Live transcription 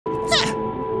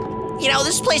Huh. You know,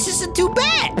 this place isn't too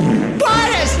bad. But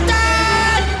it's done!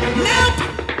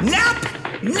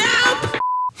 Nope!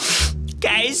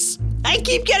 Guys, I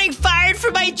keep getting fired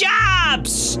from my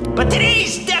jobs. But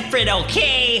today's different,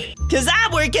 okay? Because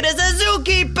I'm working as a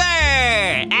zookeeper.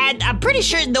 And I'm pretty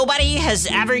sure nobody has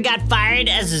ever got fired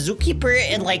as a zookeeper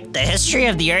in, like, the history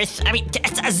of the Earth. I mean,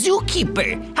 it's a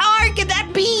zookeeper. How hard could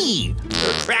that be?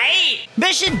 Right?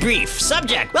 Mission brief.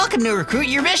 Subject. Welcome, new recruit.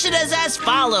 Your mission is as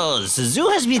follows. The zoo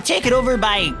has been taken over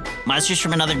by monsters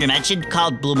from another dimension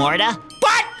called Blue Morta.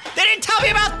 What? They didn't tell me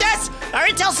about this! Our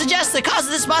intel suggests the cause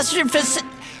of this monster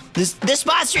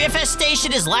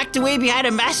infestation is locked away behind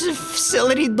a massive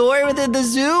facility door within the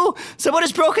zoo. Someone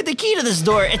has broken the key to this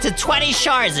door into 20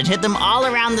 shards and hid them all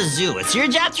around the zoo. It's your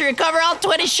job to recover all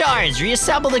 20 shards.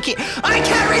 Reassemble the key. I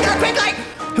can't read that quickly!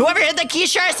 Whoever hid the key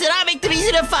shards did not make them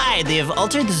easy to find. They have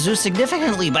altered the zoo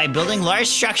significantly by building large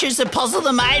structures that puzzle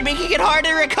the mind, making it hard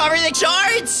to recover the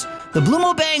shards. The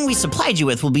Bloomo Bang we supplied you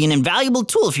with will be an invaluable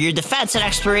tool for your defense and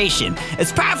exploration.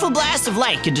 Its powerful blast of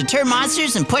light can deter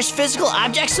monsters and push physical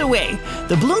objects away.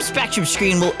 The Bloom Spectrum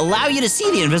screen will allow you to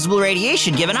see the invisible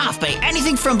radiation given off by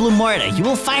anything from Blue Morta. You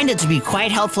will find it to be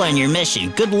quite helpful in your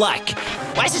mission. Good luck.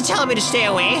 Why is it telling me to stay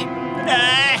away?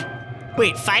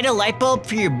 Wait, find a light bulb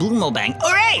for your Bloomo Bang.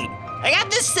 All right, I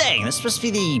got this thing. This is supposed to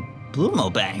be the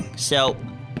Bloomo Bang. So,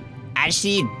 I just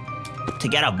need to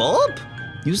get a bulb?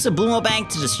 Use the Bloomo Bang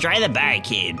to destroy the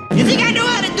barricade. You think I know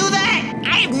how to do that?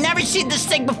 I've never seen this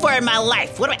thing before in my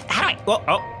life. How do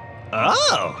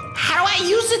I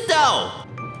use it though?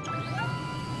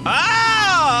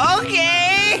 Oh,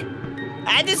 okay.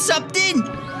 I did something.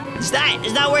 It's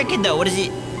not working though. What is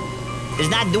it? It's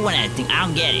not doing anything. I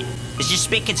don't get it. It's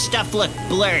just making stuff look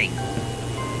blurry.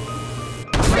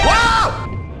 Whoa!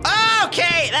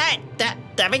 Okay,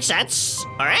 that makes sense.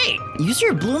 All right. Use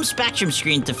your Bloom Spectrum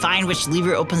screen to find which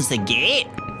lever opens the gate.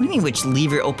 What do you mean which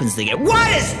lever opens the gate? What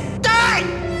is that?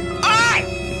 All right.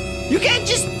 You can't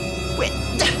just wait.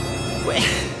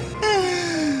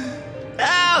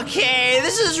 Okay,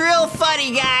 this is real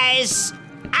funny, guys.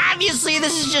 Obviously,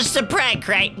 this is just a prank,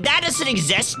 right? That doesn't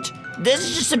exist. This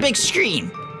is just a big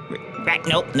screen. Right,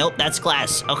 nope, that's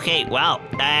glass. Okay, well,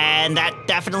 and that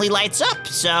definitely lights up,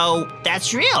 so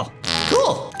that's real.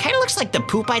 Cool. Kind of looks like the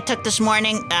poop I took this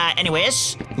morning.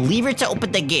 Anyways, lever to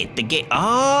open the gate.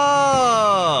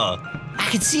 Oh, I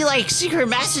can see, like, secret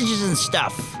messages and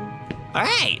stuff. All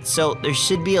right, so there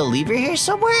should be a lever here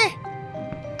somewhere.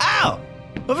 Oh,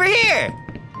 over here.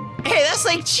 Hey, that's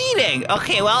like cheating.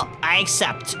 Okay, well, I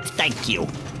accept. Thank you.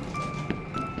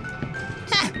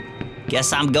 Huh.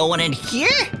 Guess I'm going in here?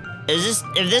 If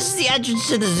this is the entrance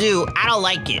to the zoo, I don't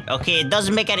like it, okay? It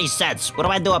doesn't make any sense. What do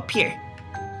I do up here?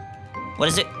 What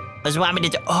is it? What does it want me to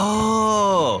do?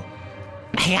 Oh,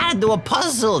 I gotta do a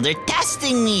puzzle. They're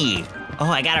testing me. Oh,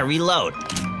 I gotta reload.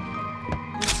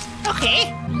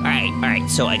 Okay. All right,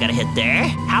 so I gotta hit there.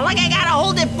 How long I gotta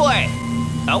hold it for?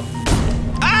 Oh.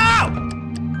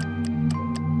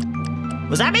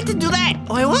 Was I meant to do that?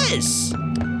 Oh, I was.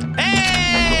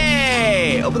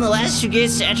 Hey! Open the last 2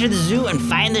 gates to enter the zoo and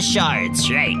find the shards.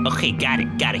 Right, okay, got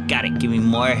it. Give me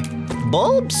more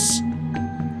bulbs.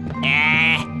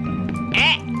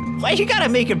 Why you gotta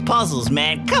make it puzzles,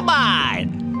 man? Come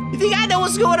on! You think I know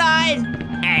what's going on?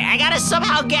 Alright, I gotta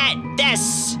somehow get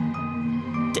this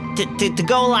to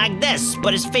go like this,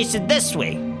 but it's facing this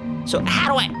way. So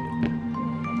how do I...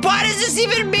 What does this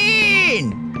even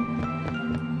mean?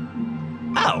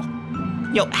 Oh.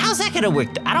 Yo, how's that gonna work?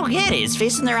 I don't get it. It's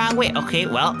facing the wrong way. Okay,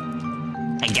 well,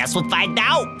 I guess we'll find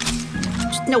out.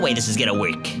 There's no way this is gonna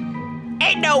work.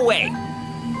 Ain't no way.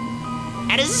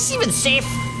 And is this even safe?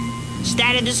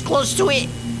 Standing this close to it?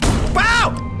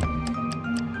 Wow!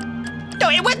 No,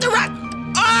 it went the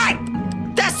wrong... Oh!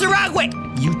 That's the wrong way!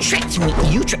 You tricked me.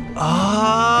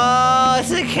 Oh,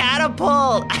 it's a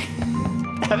catapult.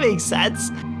 That makes sense.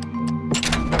 Okay!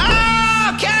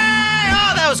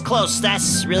 Oh, that was close.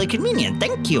 That's really convenient.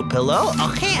 Thank you, Pillow.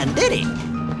 Okay, I did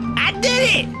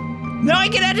it. Now I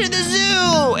can enter the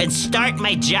zoo and start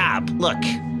my job. Look,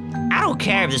 I don't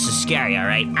care if this is scary, all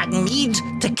right? I need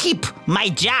to keep my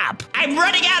job. I'm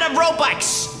running out of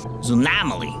Robux.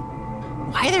 Zoonomoly.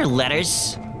 Why are there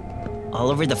letters all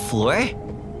over the floor?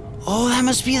 Oh, that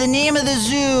must be the name of the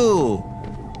zoo.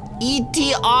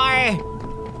 ETRZOL.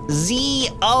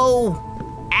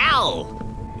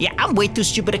 Yeah, I'm way too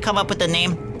stupid to come up with the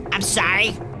name. I'm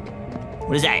sorry.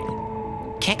 What is that?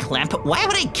 Kick lamppost? Why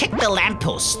would I kick the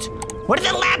lamppost? What did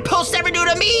the lamppost ever do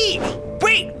to me?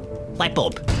 Wait, light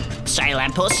bulb. Sorry,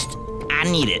 lamppost. I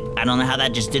need it. I don't know how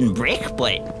that just didn't break,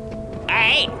 but all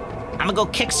right. I'm gonna go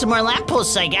kick some more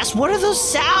lampposts, I guess. What are those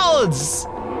sounds?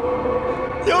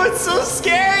 Yo, it's so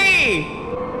scary.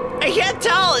 I can't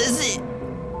tell. Is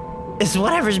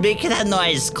whatever's making that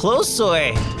noise close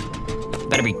or?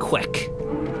 Better be quick.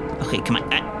 Okay, come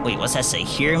on. Wait, what's that say?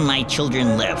 Here my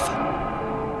children live.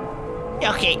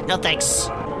 Okay, no thanks.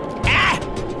 Ah!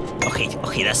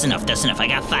 Okay, that's enough. I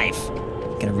got 5.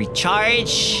 Gonna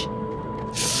recharge.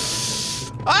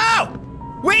 Oh!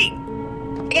 Wait!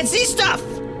 I can see stuff!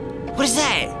 What is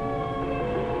that?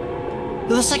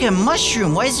 It looks like a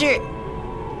mushroom. Why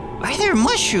are there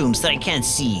mushrooms that I can't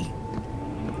see?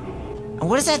 And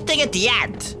what is that thing at the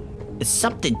end? It's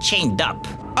something chained up.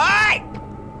 Alright!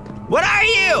 What are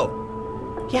you?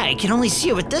 Yeah, I can only see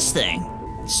it with this thing.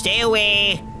 Stay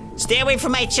away. Stay away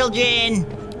from my children.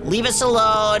 Leave us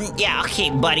alone. Yeah, okay,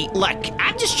 buddy. Look,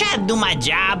 I'm just trying to do my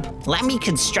job. Let me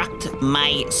construct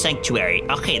my sanctuary.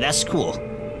 Okay, that's cool.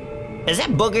 Is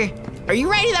that booger? Are you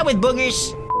writing that with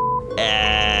boogers?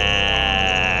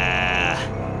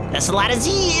 That's a lot of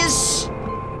Z's.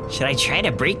 Should I try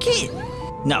to break it?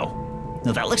 No,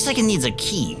 that looks like it needs a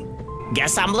key.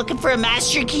 Guess I'm looking for a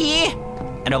master key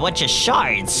and a bunch of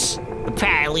shards,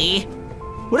 apparently.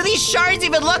 What do these shards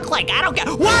even look like? I don't get.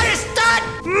 What is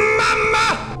that,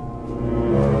 Mama?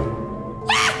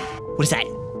 Ah! What is that?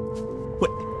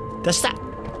 What? That's not.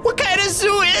 What kind of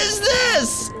zoo is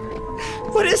this?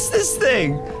 What is this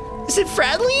thing? Is it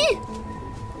friendly?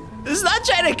 It's not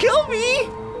trying to kill me.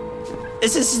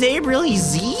 Is his name really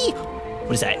Z?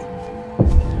 What is that?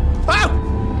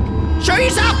 Oh! Show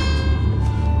yourself!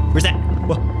 Where's that?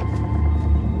 Whoa.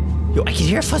 Yo, I can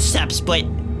hear footsteps, but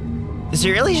is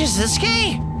it really just this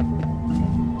guy?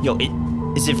 Yo,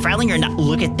 is it friendly or not?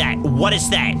 Look at that. What is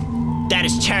that? That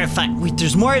is terrifying. Wait,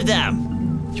 there's more of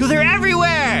them. Yo, they're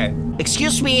everywhere.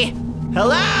 Excuse me.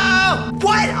 Hello?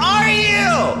 What are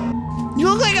you? You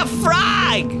look like a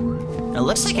frog. It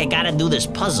looks like I gotta do this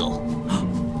puzzle.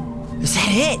 Is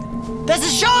that it? That's a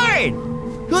shard!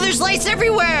 Yo, there's lights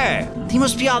everywhere! They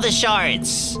must be all the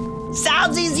shards.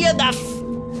 Sounds easy enough.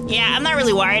 Yeah, I'm not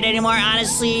really worried anymore,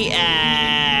 honestly.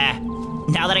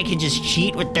 Now that I can just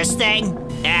cheat with this thing,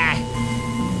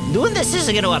 doing this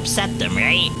isn't gonna upset them,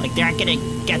 right? Like, they aren't gonna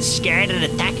get scared and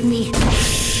attack me.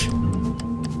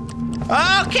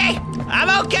 Okay, I'm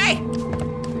okay.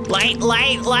 Light,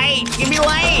 give me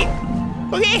light.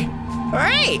 Okay, all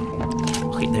right.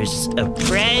 Okay, there's a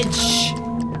bridge,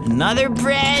 another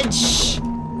bridge,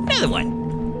 another one.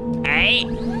 All right.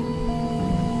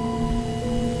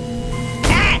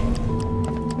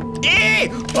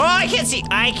 Oh, I can't see.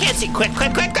 Quick.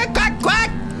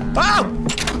 Oh!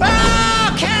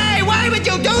 Okay, why would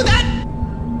you do that?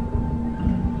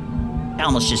 I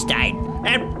almost just died.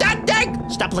 And that thing!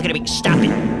 Stop looking at me. Stop it.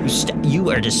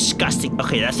 You are disgusting.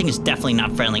 Okay, that thing is definitely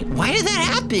not friendly. Why did that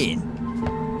happen?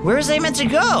 Where was I meant to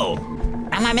go?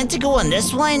 Am I meant to go on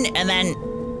this one and then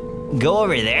go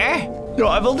over there? No,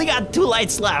 I've only got 2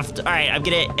 lights left. All right, I'm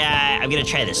gonna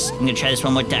try this. I'm gonna try this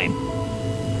one more time.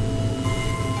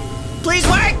 Please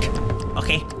work!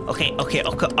 Okay.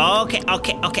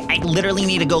 I literally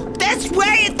need to go this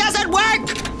way. It doesn't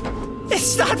work!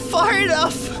 It's not far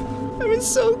enough. I was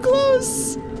so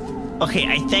close. Okay,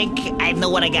 I think I know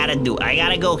what I gotta do. I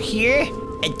gotta go here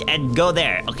and go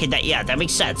there. Okay, that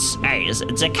makes sense. All right, it's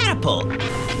a catapult.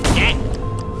 Okay.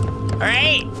 All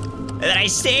right, and then I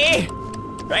stay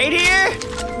right here.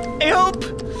 I hope.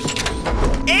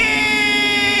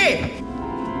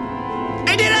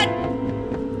 I did it!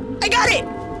 I got it!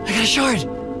 I got a shard.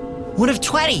 1 of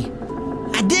 20.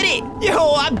 I did it!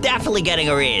 Yo, I'm definitely getting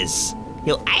a raise.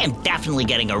 Yo, I am definitely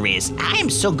getting a raise. I am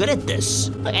so good at this.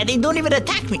 And they don't even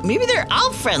attack me. Maybe they're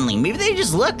all friendly. Maybe they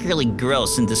just look really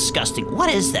gross and disgusting. What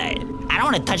is that? I don't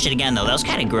want to touch it again, though. That was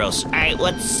kind of gross. All right,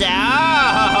 what's up?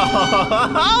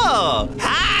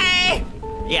 Hi!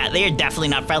 Yeah, they are definitely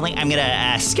not friendly. I'm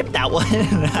gonna skip that one.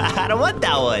 I don't want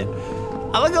that one.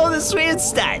 I'm gonna go this way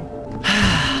instead.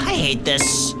 I hate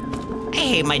this. I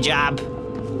hate my job.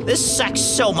 This sucks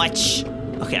so much.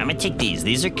 Okay, I'm gonna take these.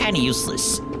 These are kind of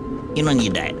useless. You don't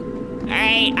need that. All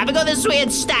right, I'm gonna go this way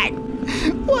instead.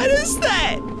 What is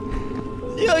that?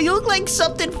 Yo, you look like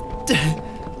something.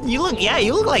 You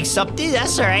look like something.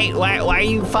 That's all right. Why are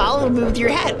you following me with your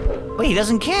head? Wait, he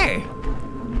doesn't care.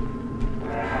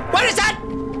 What is that?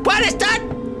 What is that?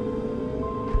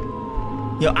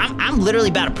 Yo, I'm literally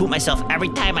about to poop myself every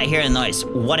time I hear a noise.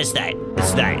 What is that?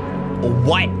 It's that.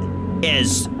 What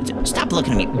is... Stop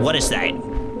looking at me. What is that?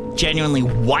 Genuinely,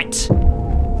 what?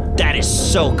 That is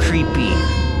so creepy.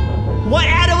 What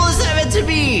animal is that meant to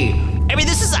be? I mean,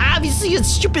 this is obviously a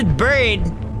stupid bird.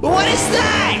 What is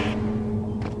that?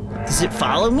 Does it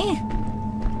follow me?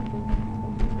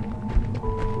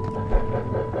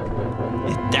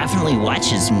 It definitely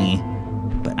watches me.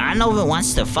 but I don't know if it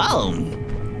wants to follow me.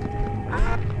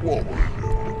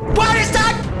 What is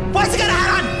that? What's it gonna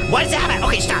have on? What is that?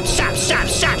 Okay, stop.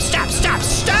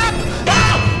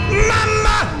 Oh!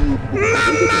 Mama!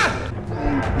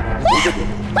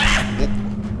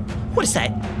 What is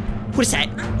that?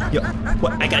 Yo,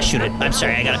 what? I gotta shoot it. I'm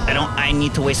sorry, I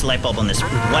need to waste a light bulb on this.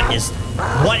 What is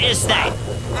that?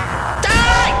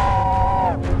 Die!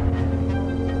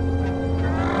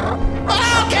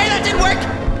 Oh, okay, that didn't work.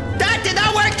 That did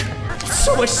not work. It's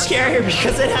so much scarier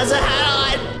because it has a hat on.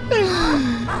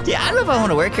 Yeah, I don't know if I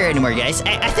want to work here anymore, guys.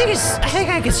 I think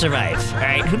I can survive. All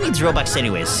right, who needs Robux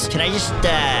anyways? Can I just,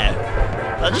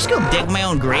 I'll just go dig my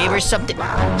own grave or something.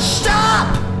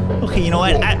 Stop! Okay, you know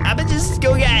what? I'm gonna just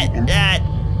go get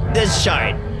this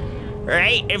shard,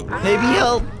 right? And maybe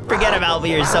he'll forget about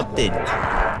me or something.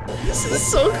 This is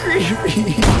so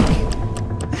creepy.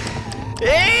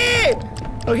 Hey!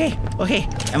 Okay,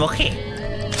 I'm okay.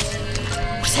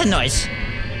 What's that noise?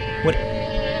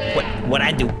 What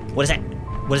I do? What is that?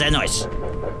 What is that noise?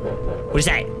 What is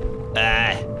that?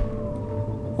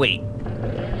 Wait.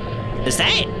 Is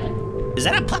that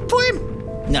a platform?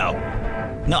 No,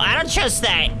 I don't trust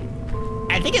that.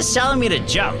 I think it's telling me to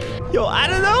jump. Yo, I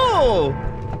don't know.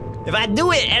 If I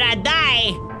do it and I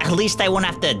die, at least I won't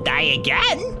have to die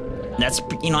again. That's,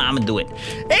 you know, I'm gonna do it.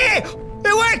 Hey,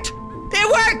 it worked!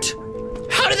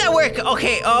 How did that work?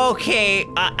 Okay.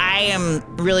 I am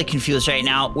really confused right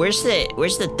now. Where's the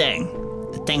thing?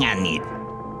 The thing I need.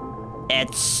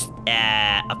 It's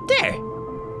up there.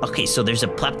 Okay, so there's a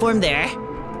platform there.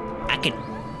 I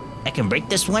can break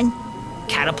this one.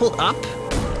 Catapult up.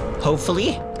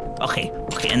 Hopefully. Okay,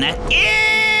 and that.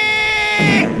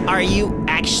 Are you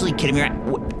actually kidding me?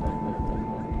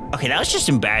 Okay, that was just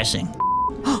embarrassing.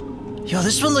 Yo,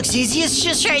 this one looks easy. It's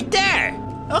just right there.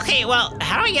 Okay, well,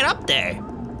 how do I get up there?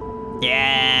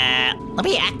 Yeah, let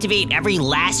me activate every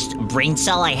last brain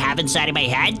cell I have inside of my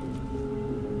head.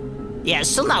 Yeah, it's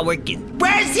still not working.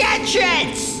 Where's the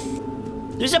entrance?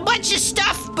 There's a bunch of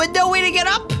stuff, but no way to get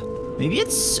up. Maybe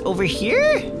it's over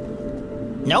here?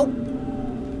 Nope.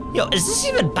 Yo, is this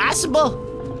even possible?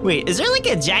 Wait, is there like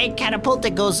a giant catapult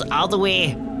that goes all the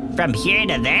way from here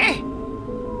to there?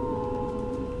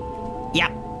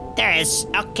 Yep, there is.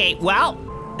 Okay, well.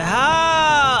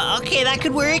 Oh, okay, that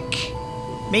could work.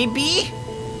 Maybe.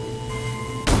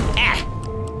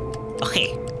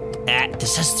 Okay.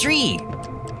 This has 3.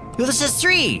 Yo, this has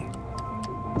 3.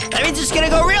 That means it's gonna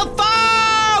go real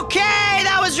far. Okay,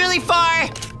 that was really far.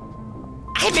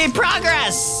 I made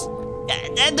progress.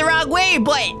 The wrong way,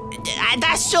 but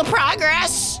that's still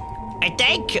progress. I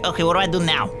think. Okay, what do I do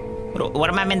now? What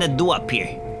am I meant to do up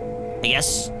here? I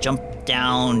guess jump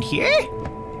down here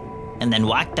and then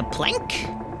walk the plank.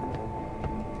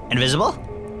 Invisible?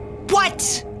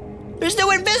 What? There's no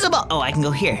invisible. Oh, I can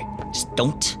go here. Just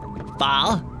don't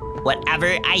fall.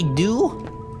 Whatever I do.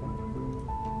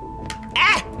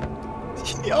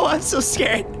 Yo, I'm so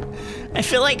scared. I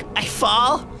feel like I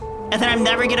fall and then I'm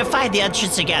never gonna find the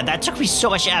entrance again. That took me so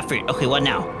much effort. Okay, what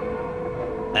now?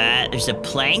 There's a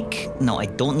plank. No, I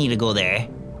don't need to go there.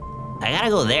 I gotta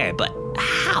go there, but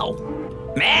how?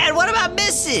 Man, what am I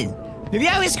missing? Maybe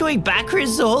I was going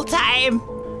backwards the whole time?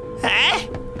 Huh?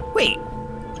 Wait,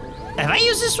 have I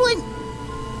used this one?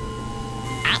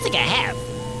 I don't think I have.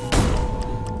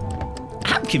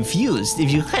 I'm confused,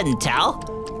 if you couldn't tell.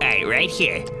 All right, right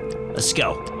here. Let's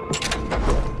go.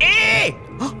 Hey!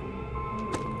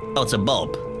 Oh, it's a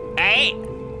bulb. All right,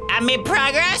 I made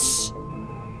progress.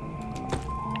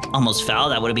 Almost fell,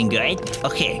 that would have been good.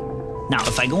 Okay, now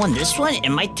if I go on this one, it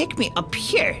might take me up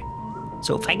here.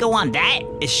 So if I go on that,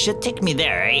 it should take me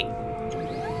there, right?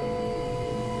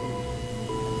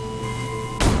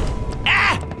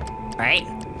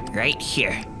 Right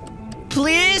here.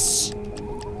 Please?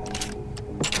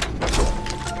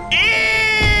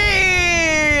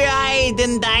 I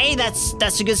didn't die.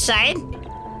 That's a good sign.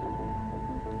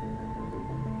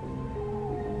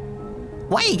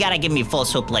 Why you gotta give me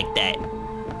false hope like that?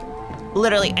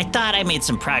 Literally, I thought I made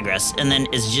some progress, and then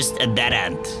it's just a dead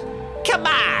end. Come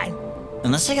on!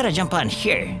 Unless I gotta jump on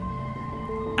here.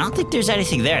 I don't think there's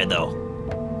anything there, though.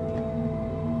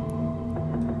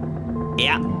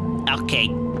 Yeah, okay.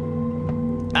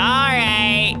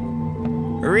 Alright.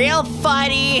 Real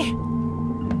funny.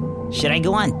 Should I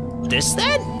go on this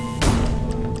then?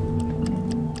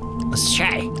 Let's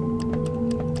try.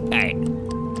 Alright.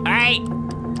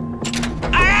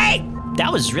 That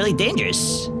was really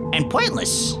dangerous and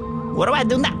pointless. What do I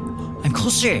do now? I'm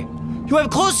closer. You I'm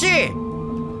closer.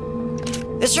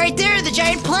 It's right there, the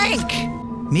giant plank.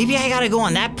 Maybe I gotta go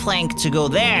on that plank to go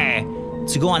there,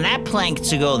 to go on that plank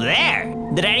to go there.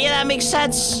 Did any of that make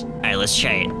sense? right, let's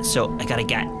try it. So I gotta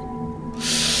get.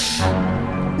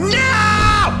 No!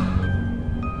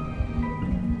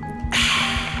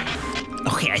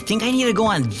 Okay, I think I need to go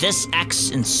on this X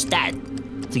instead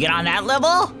to get on that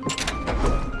level.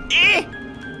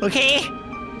 Okay.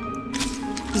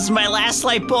 This is my last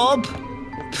light bulb.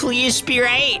 Please be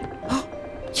right.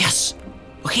 Yes.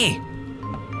 Okay.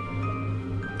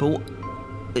 But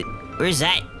where's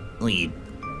that lead?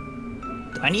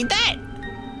 Do I need that?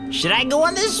 Should I go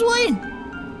on this one?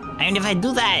 I mean, if I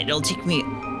do that, it'll take me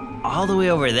all the way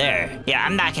over there. Yeah,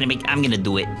 I'm gonna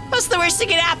do it. What's the worst that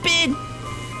can happen?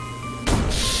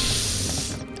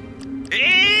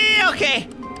 Okay.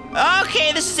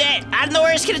 Okay, this is it. I don't know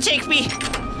where it's gonna take me.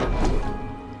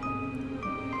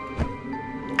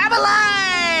 I'm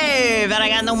alive! And I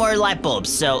got no more light bulbs,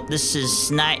 so this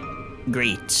is not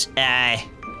great.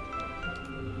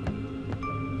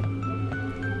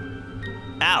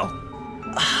 Ow.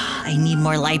 I need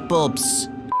more light bulbs.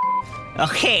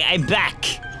 Okay, I'm back.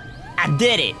 I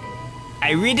did it.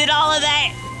 I redid all of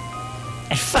that.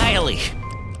 And finally,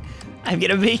 I'm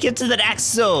gonna make it to the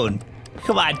next zone.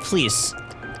 Come on, please.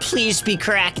 Please be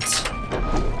correct.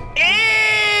 Where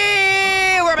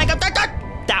am I going?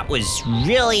 That was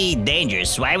really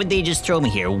dangerous. Why would they just throw me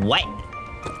here? What?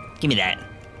 Give me that.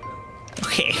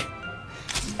 Okay.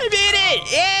 I made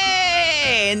it!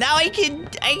 Yay! Now I can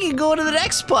go to the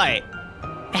next part.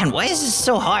 Man, why is this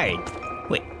so hard?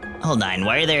 Wait, hold on.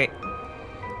 Why are there...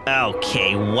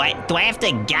 Okay, what? Do I have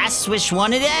to guess which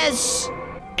one it is?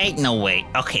 Ain't no way.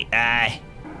 Okay,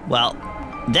 well,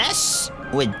 this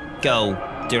would go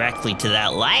directly to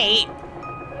that light.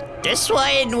 This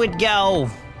one would go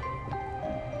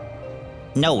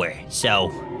nowhere. So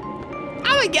I'm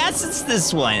gonna guess it's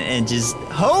this one and just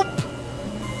hope.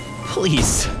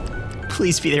 Please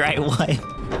be the right one.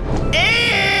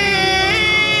 Hey!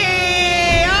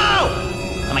 Oh!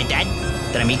 Am I dead?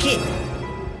 Did I make it?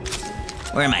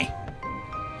 Where am I?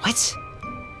 What?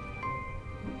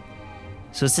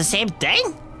 So it's the same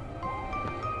thing?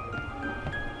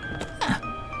 Huh.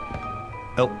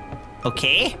 Oh,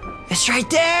 okay. It's right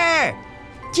there!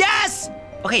 Yes!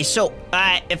 Okay, so,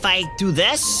 if I do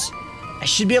this, I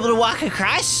should be able to walk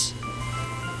across?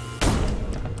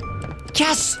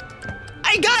 Yes!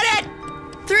 I got it!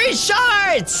 3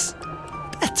 shards!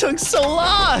 That took so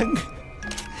long!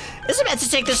 Is it meant to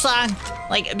take this long?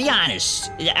 Like, be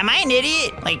honest. Am I an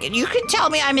idiot? Like, you can tell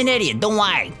me I'm an idiot, don't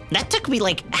lie. That took me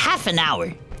like half an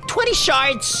hour. 20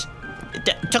 shards.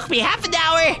 Took me half an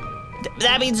hour.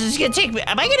 That means it's gonna take me...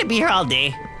 Am I gonna be here all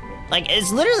day? Like,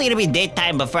 it's literally gonna be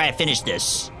daytime before I finish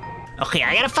this. Okay,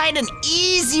 I gotta find an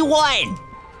easy one.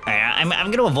 Alright,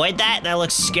 I'm gonna avoid that. That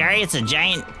looks scary. It's a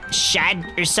giant shed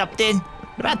or something.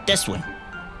 What about this one?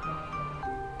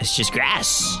 It's just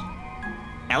grass.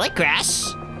 I like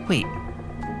grass. Wait,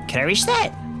 can I reach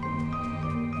that?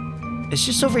 It's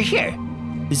just over here.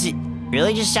 Is it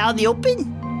really just out in the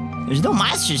open? There's no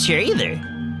monsters here either.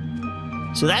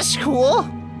 So that's cool.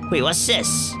 Wait, what's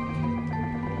this?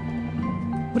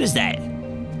 What is that?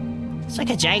 It's like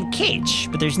a giant cage,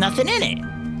 but there's nothing in it.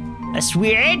 That's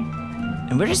weird.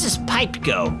 And where does this pipe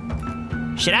go?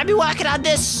 Should I be walking on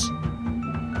this?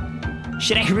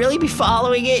 Should I really be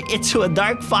following it into a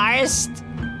dark forest?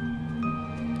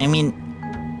 I mean,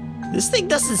 this thing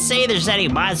doesn't say there's any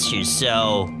monsters,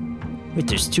 so... Wait,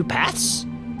 there's 2 paths?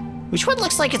 Which one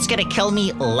looks like it's gonna kill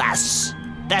me less?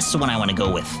 That's the one I wanna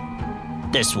go with.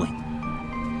 This one.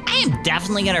 I am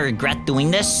definitely gonna regret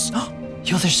doing this.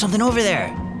 Yo, there's something over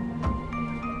there.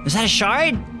 Is that a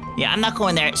shard? Yeah, I'm not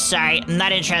going there. Sorry, I'm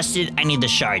not interested. I need the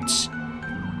shards.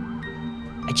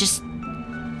 I just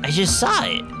saw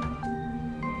it.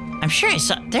 I'm sure I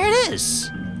saw... There it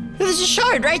is. There's a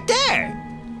shard right there.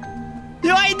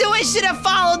 No, I knew I should have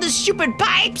followed the stupid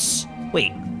pipes.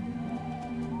 Wait.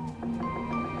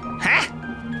 Huh?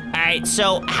 Alright,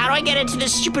 so how do I get into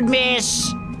this stupid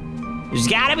maze? There's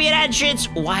gotta be an entrance.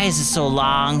 Why is it so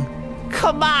long?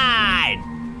 Come on.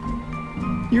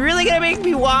 You're really gonna make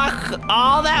me walk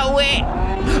all that way?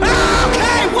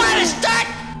 Okay, what is that?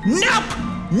 Nope!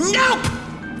 Nope!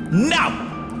 No!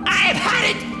 I have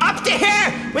had it up to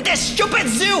here with this stupid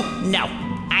zoo! No,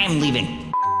 I am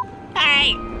leaving.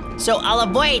 Alright, so I'll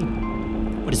avoid...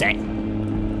 What is that?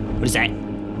 What is that?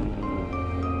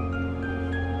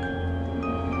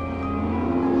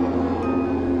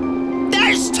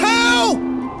 There's 2!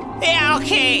 Yeah,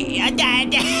 okay.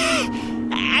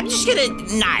 I'm just gonna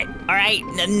not, alright?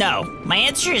 No. My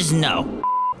answer is no.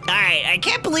 Alright, I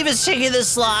can't believe it's taking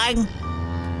this long.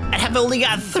 I have only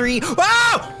got 3.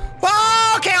 Whoa!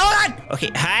 Whoa! Okay, hold on!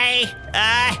 Okay, hi.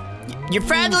 You're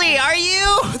friendly, are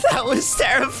you? That was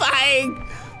terrifying.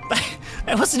 I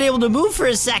I wasn't able to move for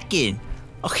a second.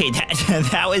 Okay,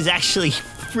 that was actually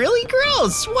really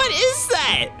gross. What is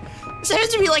that? Is that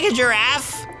supposed to be like a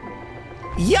giraffe?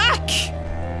 Yuck.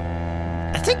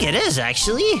 I think it is,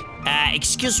 actually.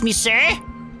 Excuse me, sir.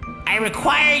 I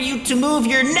require you to move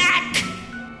your neck.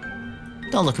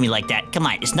 Don't look at me like that. Come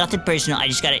on, it's nothing personal. I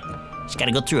just gotta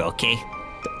go through, okay?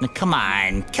 Come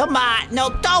on. No,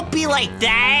 don't be like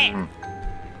that.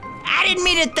 I didn't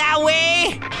mean it that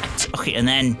way. Okay, and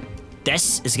then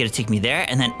this is gonna take me there,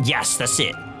 and then, yes, that's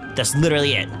it. That's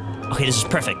literally it. Okay, this is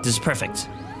perfect. This is perfect.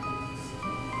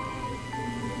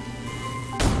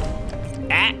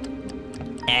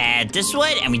 This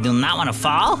one, and we do not want to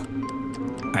fall.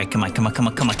 All right, come on.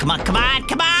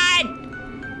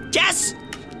 Jess!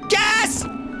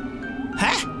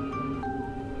 Huh?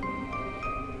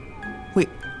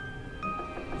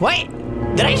 Wait.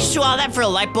 Did I just do all that for a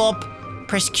light bulb?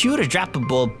 Press Q to drop a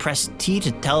bulb. Press T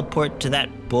to teleport to that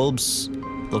bulb's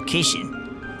location.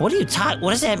 What are you talking?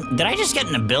 What is that? Did I just get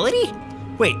an ability?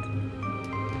 Wait,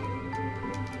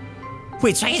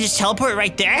 so I can just teleport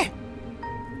right there?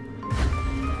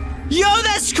 Yo,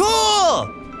 that's cool!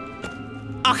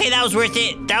 Okay, that was worth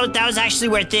it. That was actually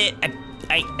worth it.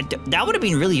 That would have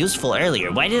been really useful earlier.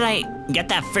 Why did I get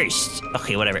that first?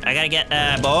 Okay, whatever. I gotta get,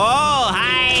 oh,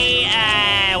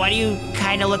 hi! Why do you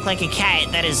kind of look like a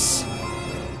cat? That is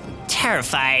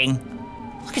terrifying.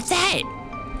 Look at that.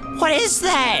 What is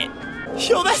that?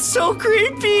 Yo, that's so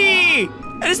creepy!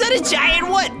 And is that a giant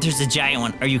one? There's a giant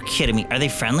one. Are you kidding me? Are they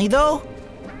friendly, though?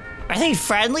 Are they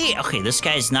friendly? Okay, this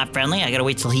guy's not friendly. I gotta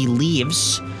wait till he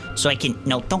leaves so I can...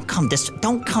 No, don't come this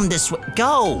way.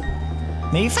 Go!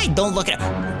 Maybe if I don't look at...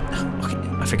 Okay,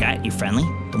 I forgot. You friendly?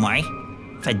 Don't worry.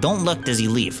 If I don't look, does he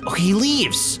leave? Okay, he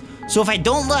leaves. So if I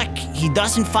don't look, he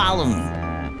doesn't follow me.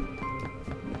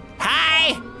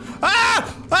 Hi!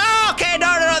 Oh, okay,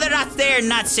 no, they're not. They're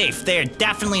not safe. They're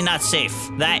definitely not safe.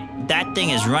 That thing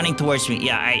is running towards me.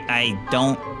 Yeah, I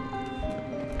don't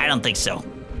think so.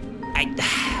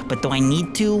 But do I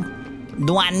need to?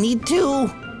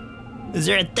 Is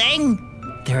there a thing?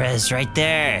 There is, right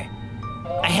there.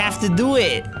 I have to do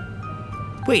it.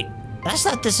 Wait, that's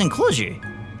not this enclosure.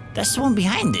 That's the one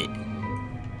behind it.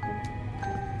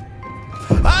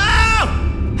 Oh!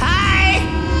 Hi!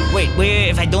 Wait,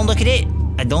 if I don't look at it,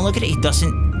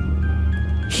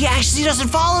 he actually doesn't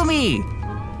follow me.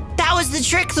 That was the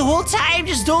trick the whole time,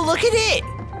 just don't look at it.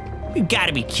 You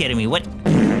gotta be kidding me, what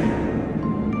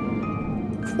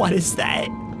is that?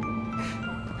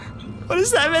 What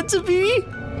is that meant to be?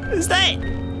 Is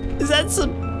that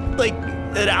some, like,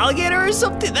 an alligator or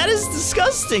something? That is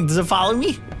disgusting. Does it follow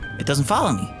me? It doesn't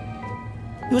follow me.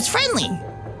 It was friendly.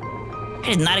 I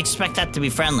did not expect that to be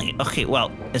friendly. Okay,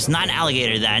 well, it's not an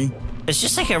alligator then. It's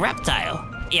just like a reptile.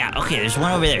 Yeah, okay, there's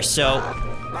one over there, so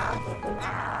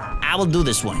I will do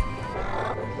this one.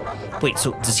 Wait,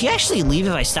 so does he actually leave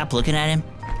if I stop looking at him?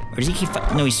 Or does he keep,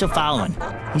 no, he's still following.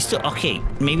 He's still, okay,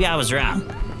 maybe I was wrong.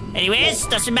 Anyways,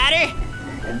 doesn't matter.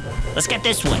 Let's get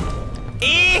this one.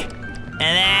 And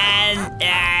then,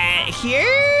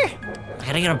 here? I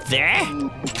gotta get up there?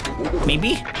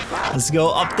 Maybe? Let's go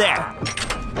up there.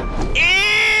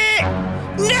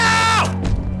 No!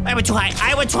 I went too high.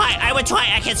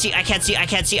 I can't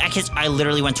see. I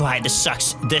literally went too high. This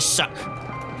sucks.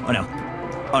 Oh no.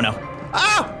 Oh no.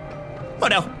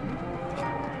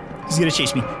 He's gonna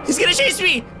chase me.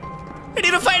 I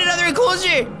need to find another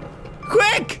enclosure.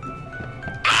 Quick!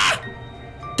 Ah!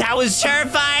 That was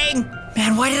terrifying.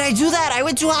 Man, why did I do that? I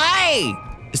went too high.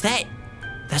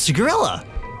 That's a gorilla.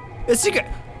 It's a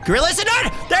gorillas are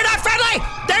not, they're not friendly.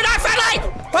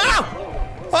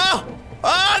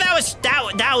 Oh,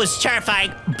 that was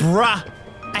terrifying. Bruh,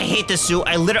 I hate this zoo.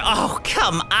 Oh,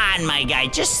 come on, my guy.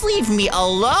 Just leave me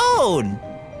alone.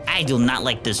 I do not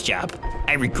like this job.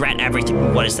 I regret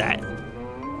everything. What is that?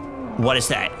 What is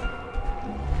that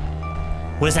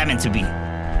meant to be?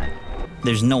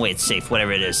 There's no way it's safe,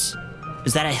 whatever it is.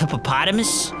 Is that a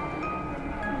hippopotamus?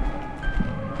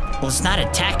 Well, it's not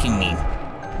attacking me.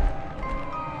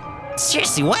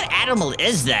 Seriously, what animal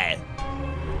is that?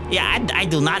 Yeah, I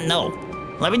do not know.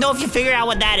 Let me know if you figure out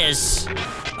what that is.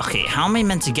 Okay, how am I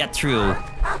meant to get through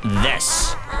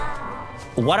this?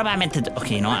 What am I meant to do?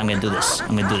 Okay, you know what? I'm gonna do this.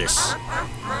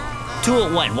 2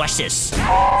 at 1, watch this.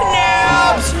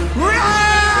 Noobs!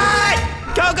 Run!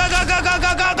 Go!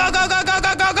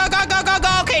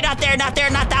 Okay, not there, not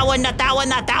that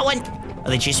one. Are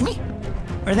they chasing me?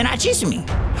 Or are they not chasing me?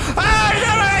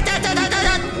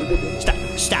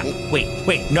 Stop.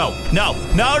 Wait, no.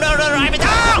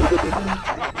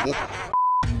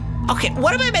 Okay,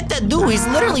 what am I meant to do? He's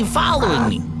literally following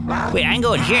me. Wait, I can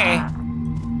go in here.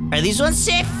 Are these ones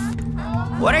safe?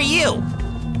 What are you?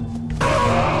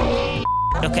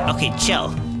 Okay,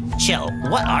 chill. Chill.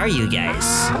 What are you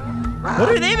guys? What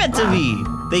are they meant to be?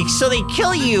 So they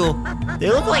kill you. They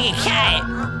look like a cat.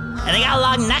 And they got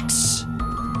long necks.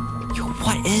 Yo,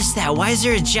 what is that? Why is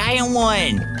there a giant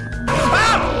one?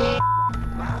 Ah!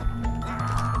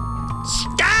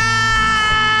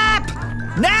 Stop!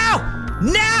 No!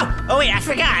 No! Oh wait, I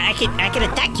forgot. I can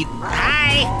attack you.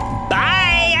 Hi!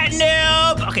 Bye,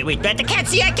 noob! Okay, wait, but I can't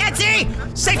see!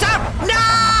 Stay top!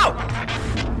 No!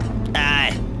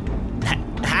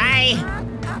 Hi?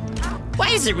 Why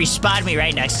does it respawn me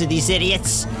right next to these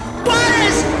idiots? What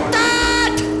is that?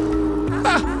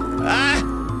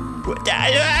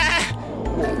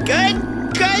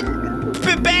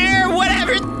 Good, bear,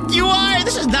 whatever you are.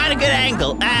 This is not a good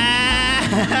angle.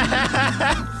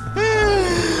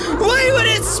 Why would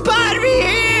it spawn me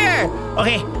here?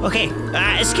 Okay.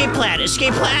 Escape plan.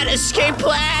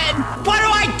 What do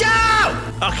I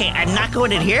do? Okay, I'm not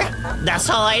going in here. That's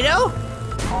all I know.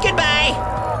 Goodbye.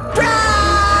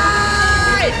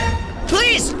 Run!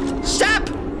 Please, stop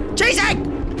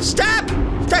chasing. Stop.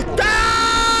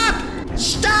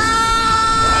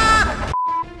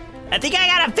 I think I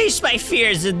gotta face my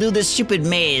fears and do this stupid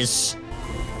maze.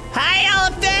 Hi,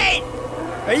 elephant!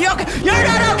 Are you okay? You're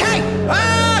not okay!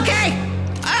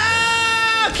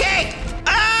 Okay!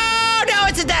 Oh, no,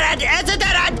 it's a dead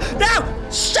end! No!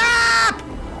 Stop!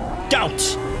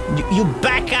 Don't! You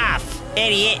back off,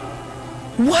 idiot!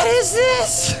 What is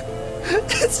this?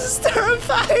 This is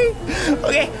terrifying!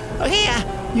 Okay,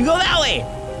 you go that way.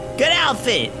 Good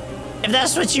outfit, if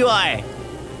that's what you are.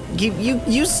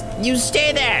 You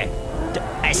stay there.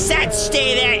 I said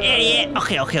stay there, idiot.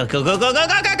 Okay, go. Go!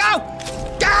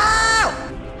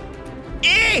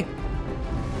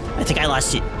 I think I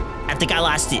lost it. I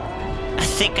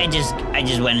think I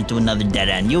just went into another dead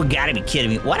end. You gotta be kidding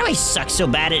me. Why do I suck so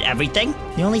bad at everything?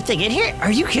 The only thing in here?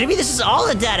 Are you kidding me? This is all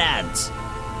the dead ends.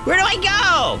 Where do I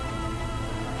go?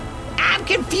 I'm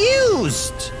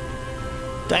confused.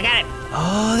 Do I got it?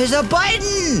 Oh, there's a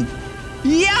button.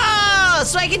 Yo,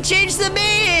 so I can change the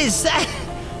maze.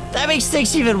 That makes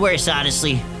things even worse,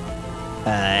 honestly.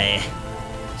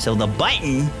 So the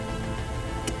button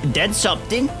did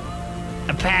something,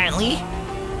 apparently.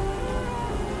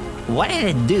 What did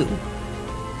it do?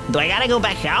 Do I gotta go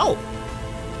back out?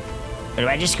 Or do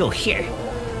I just go here?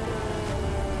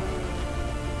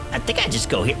 I think I just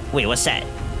go here. Wait, what's that?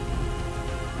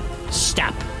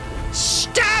 Stop.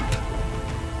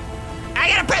 I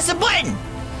gotta press a button.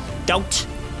 Don't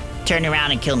turn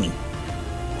around and kill me.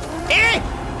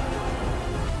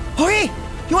 Hurry!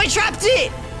 I trapped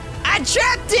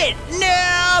it!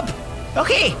 Nope!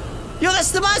 Okay. Yo,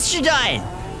 that's the monster done.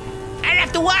 I don't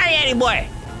have to worry anymore.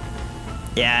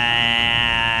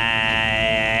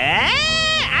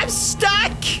 I'm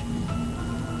stuck.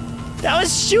 That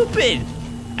was stupid.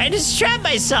 I just trapped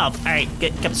myself. All right,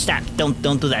 come stop. Don't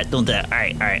do that. All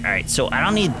right. So I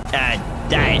don't need die.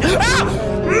 Ah!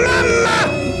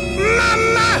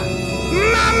 Mama!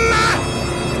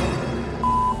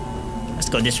 Let's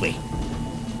go this way.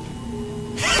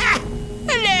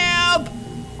 Hello.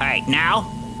 All right, now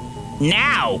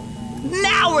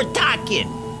we're talking.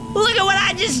 Look at what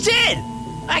I just did.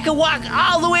 I can walk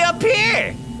all the way up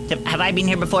here. Have I been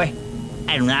here before?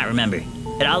 I do not remember.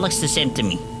 It all looks the same to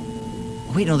me.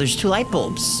 Wait, no, there's 2 light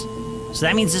bulbs. So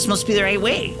that means this must be the right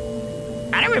way.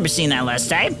 I don't remember seeing that last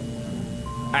time.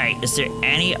 All right, is there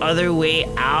any other way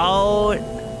out?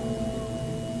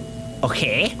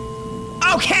 Okay.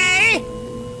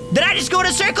 Did I just go in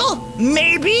a circle?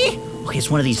 Maybe? Okay, it's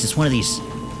one of these.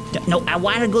 No, I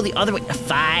want to go the other way.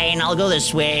 Fine, I'll go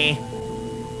this way.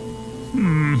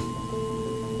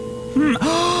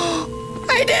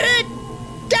 I did it!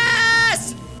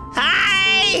 Yes!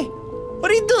 Hi!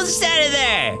 What are you doing standing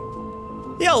there?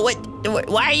 Yo,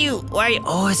 why are you?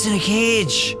 Oh, it's in a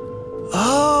cage.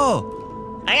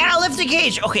 Oh! I gotta lift the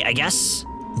cage. Okay, I guess.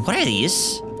 What are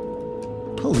these?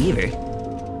 Pull lever.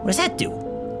 What does that do?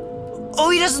 Oh,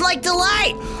 he doesn't like the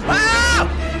light! Oh!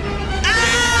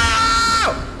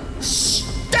 Oh!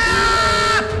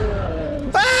 Stop!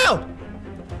 Oh!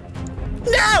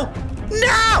 No!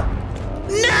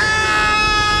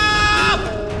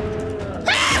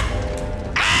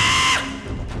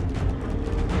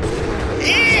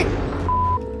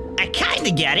 I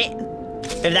kinda get it.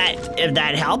 If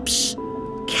that helps.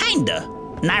 Kinda.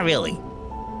 Not really.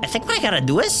 I think what I gotta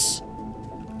do is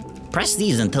press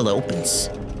these until it opens.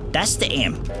 That's the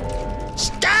aim.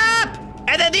 Stop!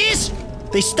 And then these,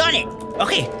 they stun it.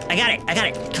 Okay, I got it.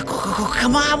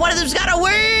 Come on, one of them's gotta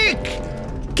work.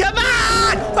 Come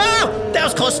on! Oh, that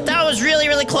was close. That was really,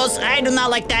 really close. I do not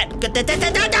like that.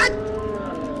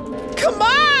 Come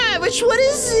on, which one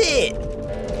is it?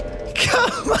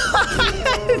 Come on!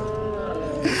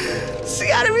 It's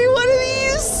gotta be one of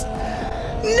these!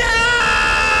 No!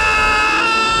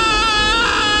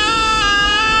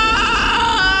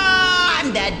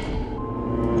 I'm dead.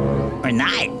 Or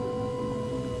not.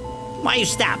 Why you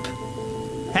stop?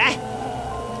 Huh?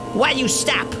 Why you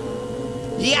stop?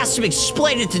 You got some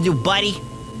explaining to do, buddy.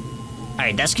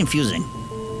 Alright, that's confusing.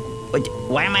 Wait,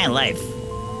 why am I alive?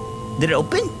 Did it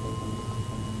open?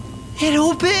 It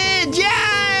opened! Yay!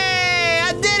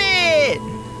 I did it!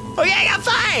 Okay, I got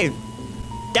 5!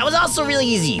 That was also really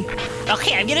easy.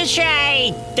 Okay, I'm gonna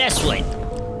try this one.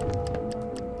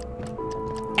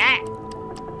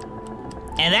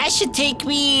 And that should take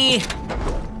me...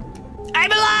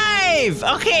 I'm alive!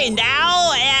 Okay,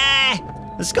 now,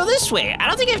 let's go this way. I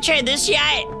don't think I've tried this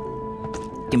yet.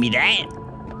 Give me that.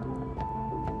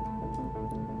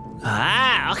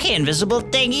 Ah, okay, invisible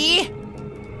thingy.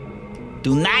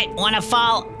 Do not want to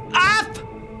fall up.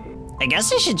 I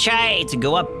guess I should try to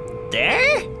go up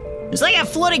there? It's like a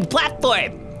floating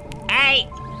platform. All right,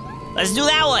 let's do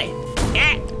that one.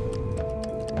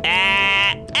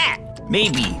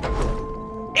 Maybe.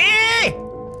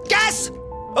 Yes!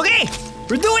 Okay,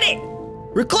 we're doing it.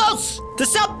 We're close to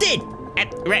something.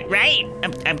 Right?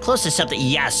 I'm close to something.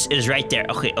 Yes, it is right there.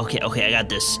 Okay, I got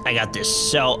this.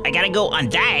 So I gotta go on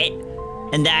that,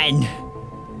 and then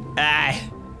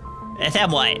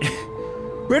what?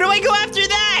 Where do I go after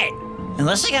that?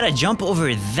 Unless I gotta jump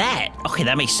over that. Okay,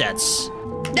 that makes sense.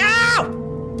 No!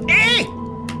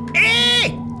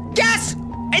 Yes!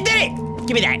 I did it!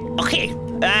 Give me that. Okay.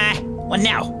 What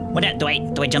now? What now? Do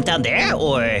I jump down there,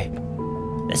 or?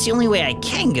 That's the only way I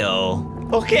can go.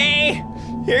 Okay,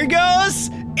 here goes.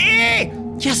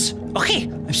 Yes, okay,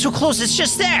 I'm so close, it's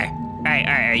just there. All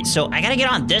right, so I gotta get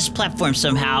on this platform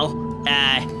somehow.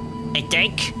 I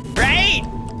think, right?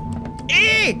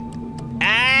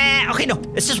 Okay, no,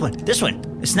 it's this one.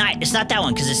 It's not that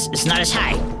one, because it's not as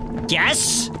high.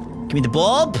 Yes, give me the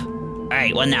bulb. All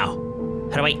right, what now?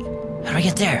 How do I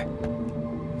get there?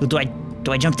 Do I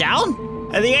jump down?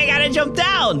 I think I gotta jump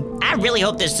down. I really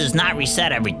hope this does not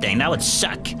reset everything. That would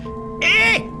suck. All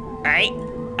right,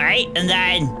 and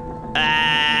then,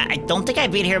 I don't think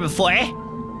I've been here before.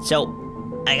 So,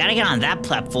 I gotta get on that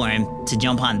platform to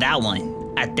jump on that one,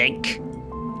 I think.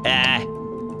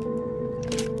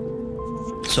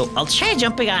 So I'll try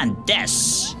jumping on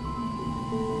this.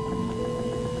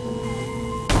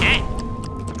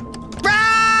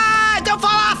 Don't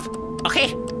fall off!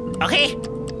 Okay.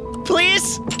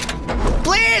 Please!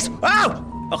 Oh!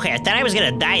 Okay, I thought I was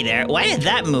gonna die there. Why did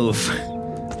that move?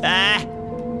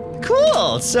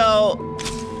 Cool. So,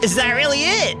 is that really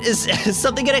it? Is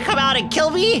something gonna come out and kill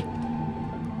me?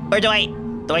 Or do I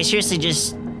seriously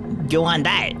just go on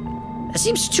that? That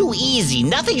seems too easy.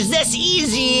 Nothing's this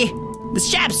easy. This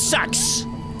job sucks.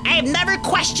 I have never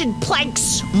questioned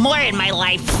planks more in my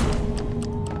life.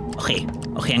 Okay,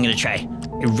 I'm gonna try.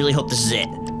 I really hope this is it.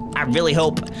 I really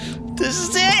hope this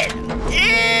is it.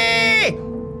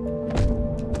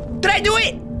 Did I do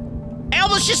it? I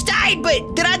almost just died,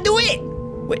 but did I do it?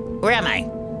 Wait, where am I?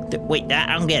 Wait,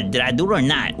 I don't get it. Did I do it or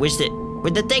not?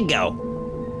 Where'd the thing go?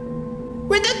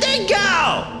 Where'd the thing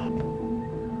go?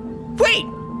 Wait,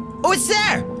 oh, it's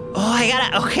there. Oh, I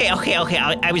gotta, okay.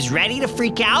 I was ready to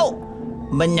freak out,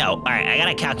 but no. All right, I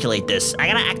gotta calculate this. I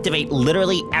gotta activate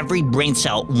literally every brain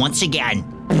cell once again.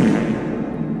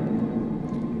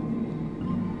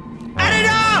 I don't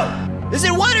know. Is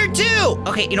it 1 or 2?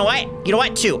 Okay, you know what?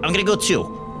 2. I'm gonna go 2.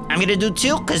 I'm gonna do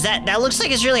 2, because that looks like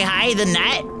it's really high than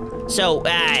that. So,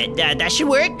 that should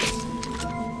work.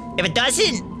 If it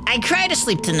doesn't, I cry to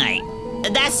sleep tonight.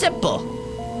 That's simple.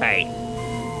 All right,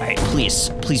 please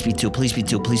be 2, please be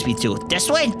 2. This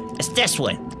one? It's this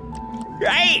one.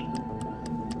 Right?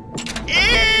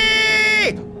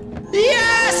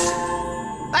 Yes!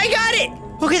 I got it!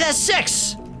 Okay, that's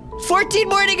 6. 14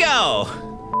 more to go.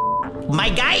 My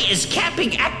guy is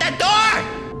camping at the door!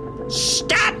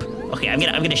 Stop! Okay, I'm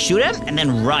gonna shoot him and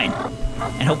then run.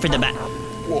 And hope for the best.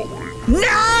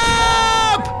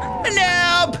 Nope!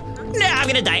 No, I'm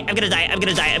gonna die.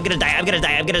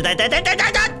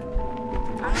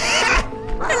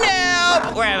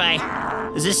 Nope! Where am I?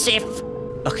 Is this safe?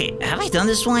 Okay, have I done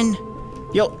this one?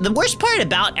 Yo, the worst part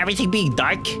about everything being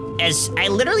dark is I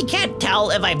literally can't tell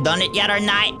if I've done it yet or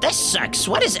not. This sucks.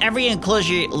 Why does every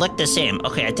enclosure look the same?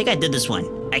 Okay, I think I did this one.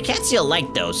 I can't see a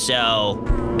light though, so...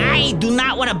 I do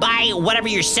not want to buy whatever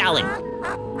you're selling.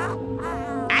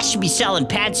 I should be selling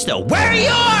pants though. Where are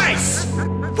yours?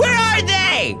 Where are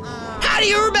they? How do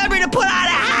you remember to put on a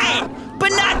hat, but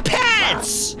not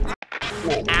pants?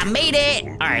 I made it.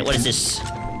 All right, what is this?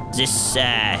 Is this,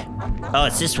 oh,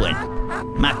 it's this one.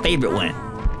 My favorite one.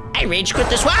 I rage quit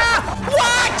this one. Ah!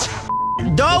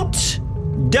 What? Don't.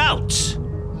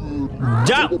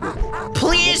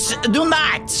 Please do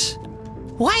not.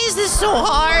 Why is this so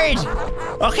hard?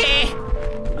 Okay.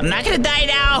 I'm not gonna die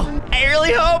now. I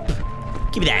really hope.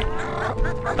 Give me that.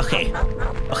 Okay.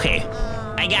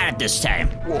 I got it this time.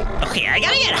 Okay, I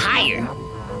gotta get higher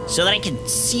so that I can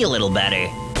see a little better.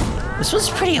 This was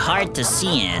pretty hard to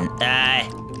see in.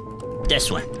 This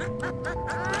one.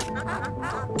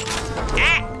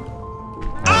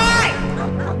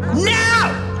 No!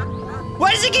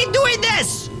 Why does it keep doing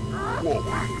this?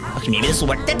 Okay, maybe this will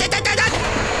work.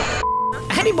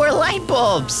 I need more light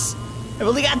bulbs. I've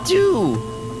only got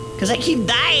 2. Because I keep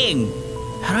dying.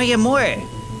 How do I get more?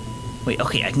 Wait,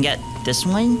 okay, I can get this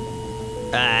one.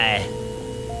 I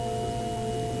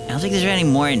don't think there's any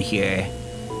more in here.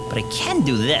 But I can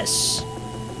do this.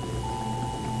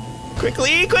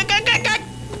 Quickly, quick!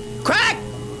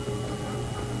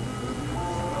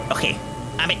 Okay,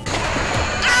 I'm in.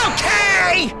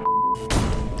 Okay!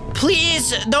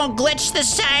 Please, don't glitch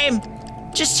this time.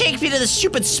 Just take me to the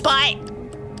stupid spot.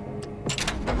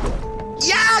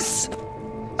 Yes!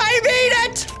 I made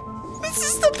it! This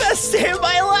is the best day of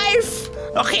my life.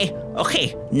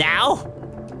 Okay, now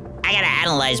I gotta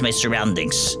analyze my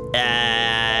surroundings.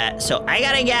 So I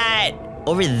gotta get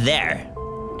over there.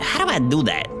 How do I do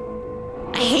that?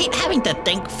 I hate having to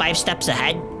think 5 steps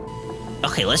ahead.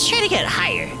 Okay, let's try to get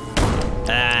higher.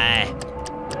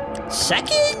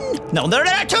 Second? No, 2.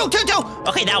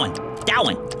 Okay, that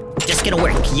one. Just gonna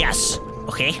work, yes.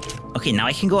 Okay, now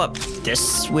I can go up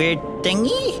this weird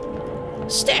thingy.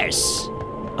 Stairs.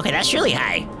 Okay, that's really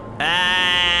high.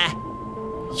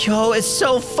 Yo, it's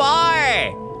so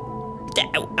far.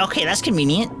 Okay, that's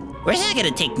convenient. Where's that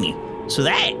gonna take me? So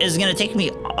that is gonna take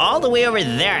me all the way over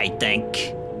there, I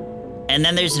think. And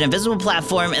then there's an invisible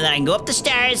platform, and then I can go up the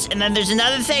stairs, and then there's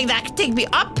another thing that can take me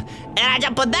up, and I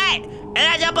jump on that, and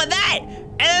I jump on that,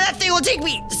 and then that thing will take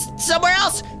me somewhere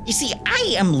else. You see,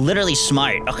 I am literally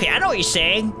smart. Okay, I know what you're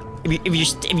saying. If you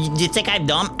think I'm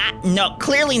dumb, no,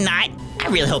 clearly not. I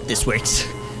really hope this works.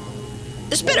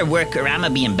 This better work, or I'm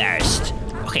gonna be embarrassed.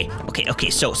 Okay,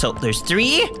 so there's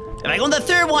 3. If I go on the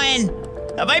 3rd one,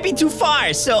 that might be too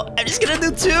far, so I'm just gonna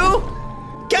do 2.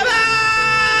 Come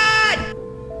on!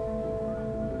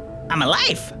 I'm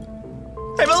alive!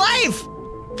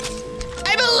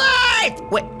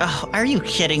 Wait, oh, are you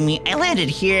kidding me? I landed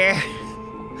here.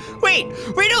 Wait,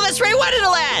 no, that's where I wanted to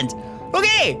land.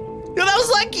 Okay, no, that was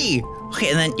lucky. Okay,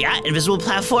 and then, yeah, invisible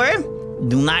platform.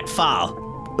 Do not fall.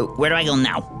 Where do I go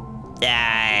now?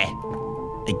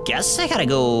 I guess I gotta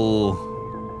go...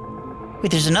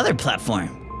 Wait, there's another platform.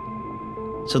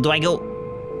 So do I go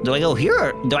here,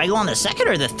 or do I go on the 2nd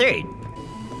or the 3rd?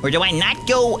 Or do I not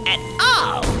go at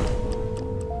all?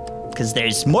 Because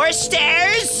there's more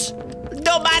stairs.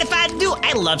 Don't mind if I do.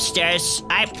 I love stairs.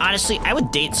 Honestly, I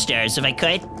would date stairs if I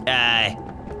could.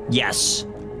 Yes.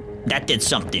 That did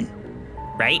something.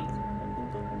 Right?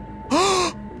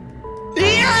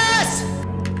 Yes!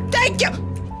 Thank you!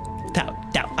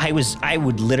 I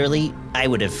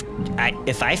would have,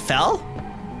 if I fell,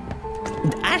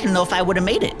 I don't know if I would have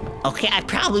made it. Okay, I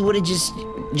probably would have just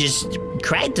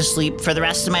cried to sleep for the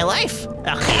rest of my life.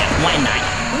 Okay, why not?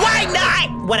 Why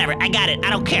not? Whatever, I got it. I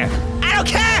don't care.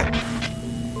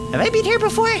 Have I been here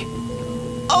before?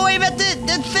 Oh, I meant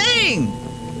the thing.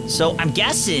 So I'm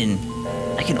guessing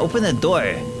I can open the door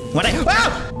when I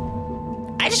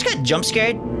just got jump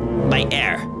scared by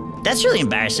air. That's really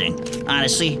embarrassing,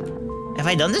 honestly. Have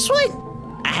I done this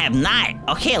one? I have not.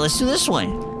 Okay, let's do this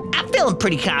one. I'm feeling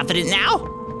pretty confident now.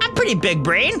 I'm pretty big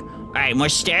brain. All right, more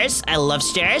stairs. I love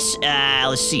stairs.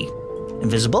 Let's see.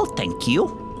 Invisible, thank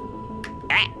you.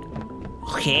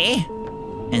 Okay.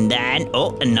 And then,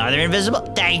 oh, another invisible.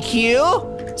 Thank you.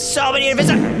 So many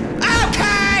invisible.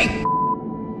 Okay!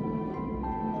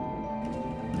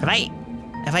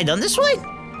 Have I done this one?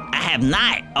 I have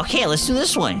not. Okay, let's do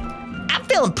this one. I'm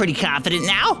feeling pretty confident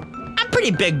now. I'm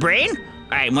pretty big brain.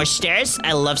 All right, more stairs.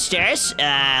 I love stairs.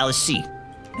 Let's see.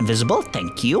 Invisible,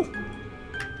 thank you.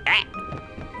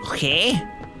 Okay.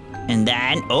 And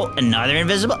then, oh, another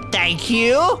invisible. Thank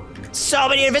you. So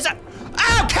many invisible.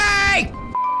 Okay!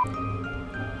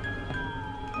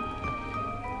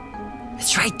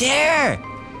 It's right there.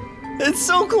 It's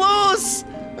so close.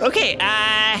 Okay,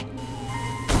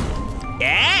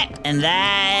 yeah, and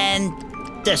then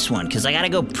this one, because I gotta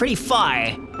go pretty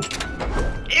far.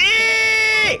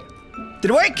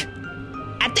 Did it work?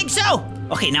 I think so.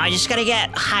 Okay, now I just gotta get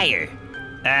higher.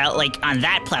 Like on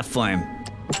that platform.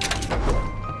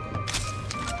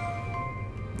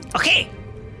 Okay,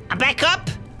 I'm back up.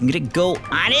 I'm gonna go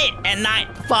on it and not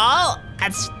fall.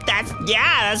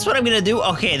 That's what I'm gonna do.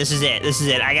 Okay, this is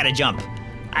it. I gotta jump.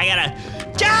 I gotta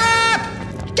jump!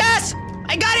 Yes!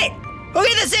 I got it!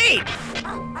 Okay, that's 8!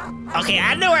 Okay,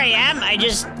 I don't know where I am. I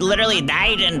just literally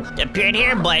died and appeared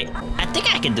here, but I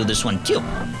think I can do this one too.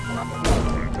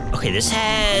 Okay, this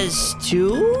has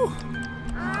 2.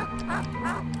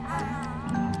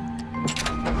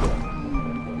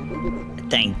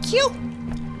 Thank you.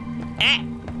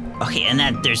 Okay, and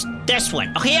then there's this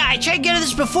one. Okay, yeah, I tried getting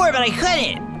this before, but I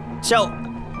couldn't. So,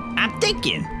 I'm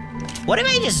thinking, what if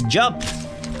I just jump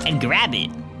and grab it?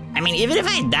 I mean, even if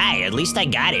I die, at least I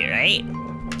got it, right?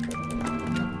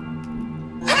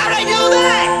 How'd I do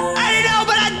that? I don't know,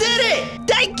 but I did it!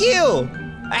 Thank you!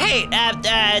 Hey,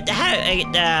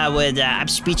 I'm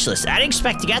speechless. I didn't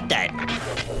expect to get that.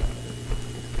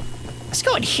 Let's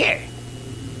go in here.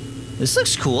 This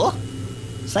looks cool.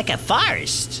 It's like a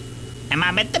forest. Am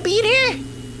I meant to be in here?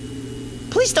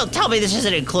 Please don't tell me this is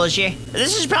an enclosure.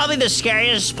 This is probably the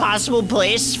scariest possible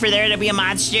place for there to be a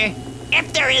monster.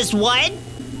 If there is one.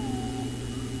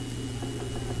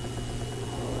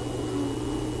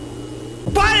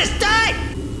 What is that?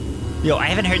 Yo, I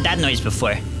haven't heard that noise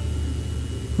before.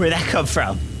 Where'd that come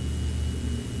from?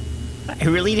 I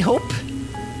really hope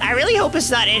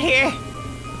it's not in here.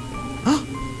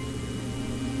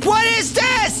 What is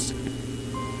this?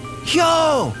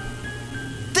 Yo!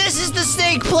 This is the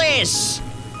snake place!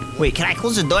 Wait, can I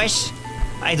close the doors?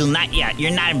 I do not yet.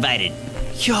 You're not invited.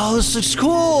 Yo, this looks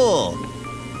cool!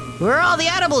 Where are all the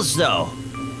animals, though?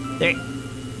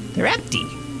 They're empty.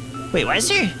 Wait, why is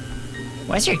there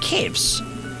caves?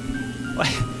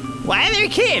 Why are there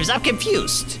caves? I'm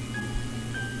confused.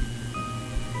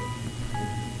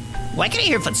 Why can I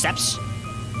hear footsteps?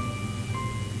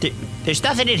 There's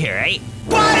nothing in here, right?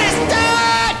 What is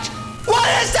that? What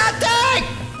is that thing?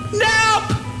 Nope!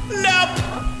 Nope!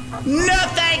 No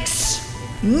thanks!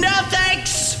 No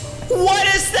thanks! What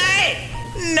is that?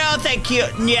 No thank you.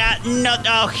 Yeah, no,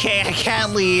 okay, I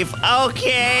can't leave.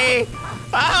 Okay.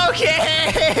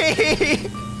 Okay!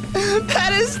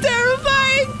 That is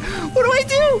terrifying! What do I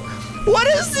do? What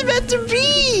is it meant to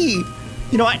be?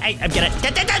 You know what, I'm gonna...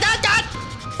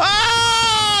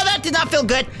 Oh, that did not feel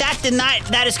good. That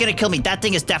is gonna kill me. That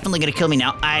thing is definitely gonna kill me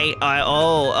now.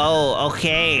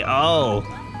 Okay,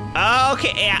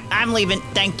 okay, yeah, I'm leaving.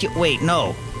 Thank you. Wait,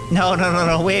 no.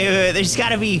 Wait. There's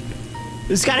gotta be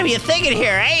a thing in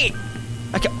here, right?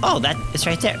 Okay, oh, it's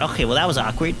right there. Okay, well, that was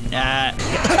awkward. Do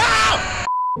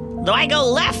I go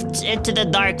left into the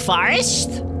dark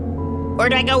forest? Or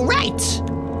do I go right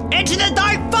into the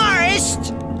dark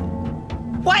forest?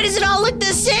 Why does it all look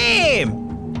the same?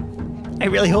 I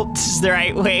really hope this is the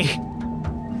right way.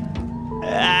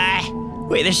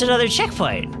 Wait, there's another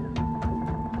checkpoint.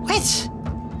 What?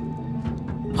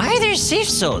 Why are there safe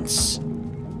zones?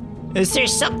 Is there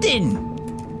something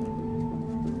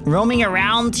roaming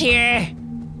around here?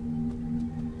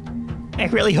 I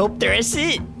really hope there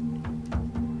isn't.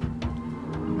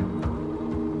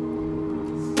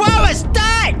 What was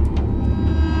that?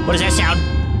 What does that sound?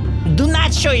 Do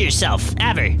not show yourself,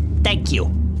 ever. Thank you.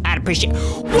 I'd appreciate.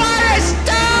 What is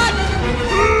that?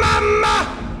 Mama!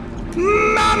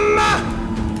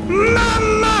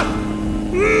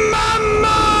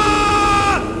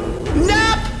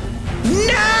 Nope!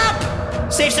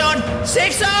 Safe zone!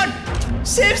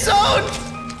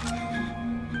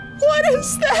 What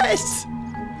is this?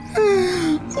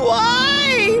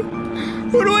 Why?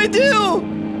 What do I do?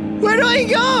 Where do I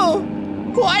go?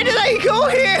 Why did I go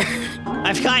here?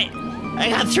 I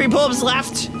got 3 bulbs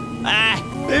left.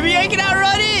 Maybe I can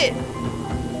outrun it.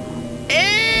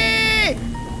 Hey!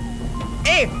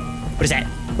 What is that?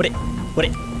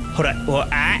 Hold on.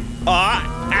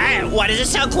 Why does it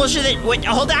sound closer than? Wait,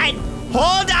 hold on.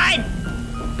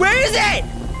 Where is it?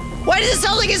 Why does it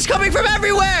sound like it's coming from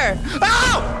everywhere?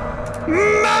 Oh!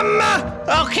 Mama!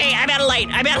 Okay, I'm out of light.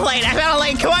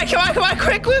 Come on,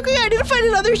 quick. I need to find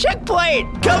another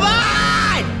checkpoint. Come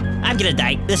on! I'm gonna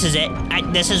die. This is it.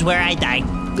 This is where I die.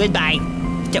 Goodbye.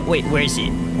 Wait, where is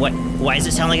it? What? Why does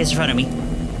it sound like it's in front of me?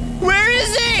 Where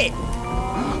is it?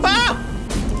 Oh!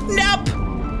 Nope!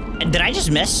 Did I just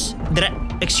miss?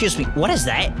 Excuse me, what is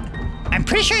that? I'm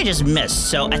pretty sure I just missed,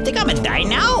 so I think I'm gonna die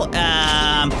now.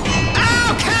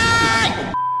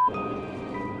 Okay!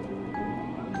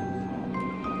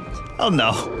 Oh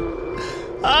no.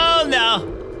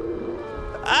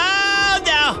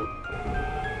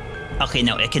 Okay,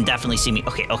 no, it can definitely see me.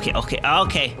 Okay.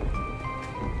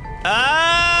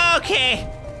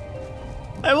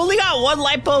 I've only got 1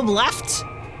 light bulb left,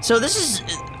 so this is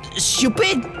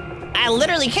stupid. I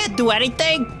literally can't do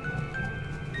anything.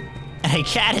 And I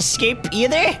can't escape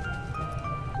either.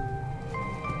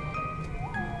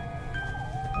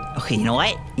 Okay, you know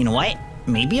what? You know what?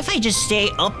 Maybe if I just stay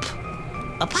up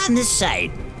on this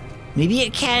side. Maybe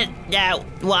it can't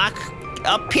walk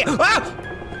up here.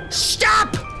 Oh!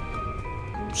 Stop!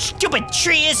 Stupid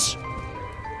trees!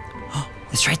 Oh,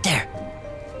 it's right there.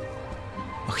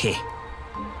 Okay,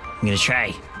 I'm gonna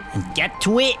try and get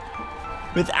to it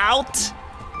without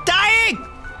dying!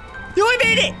 Yo, I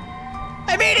made it!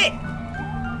 I made it!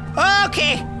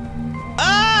 Okay.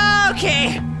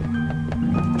 Okay.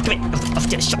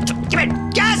 Come here.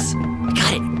 Yes! I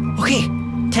got it. Okay,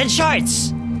 10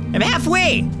 shards. I'm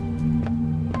halfway.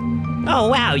 Oh,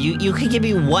 wow, you could give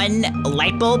me 1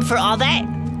 light bulb for all that?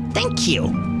 Thank you.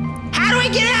 How do I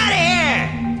get out of here?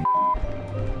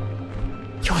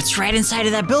 Yo, it's right inside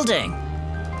of that building.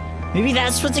 Maybe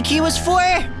that's what the key was for?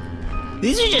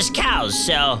 These are just cows,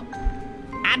 so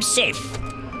I'm safe.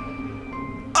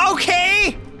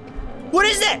 Okay! What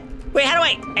is that? Wait, how do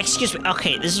I, excuse me.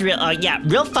 Okay, this is real, yeah,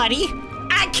 real funny.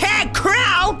 I can't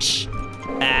crouch!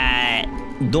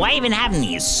 Do I even have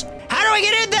these? How do I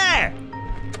get in there?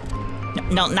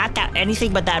 No, not that,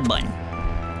 anything but that button.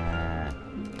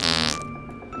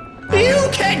 You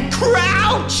can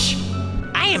crouch!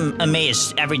 I am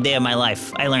amazed every day of my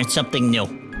life. I learned something new.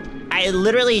 I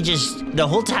literally just, the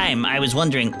whole time I was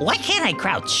wondering, why can't I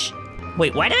crouch?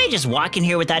 Wait, why did I just walk in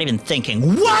here without even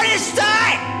thinking? What is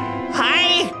that?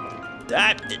 Hi?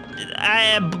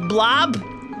 Blob?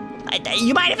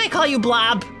 You mind if I call you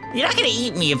Blob? You're not gonna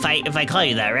eat me if I call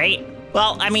you that, right?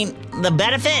 Well, I mean, the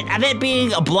benefit of it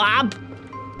being a blob,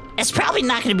 it's probably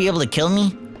not gonna be able to kill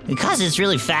me because it's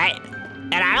really fat,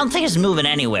 and I don't think it's moving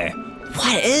anywhere.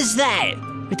 What is that?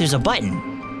 Wait, there's a button.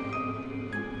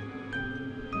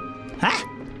 Huh?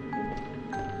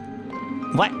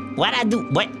 What I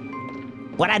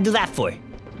do that for?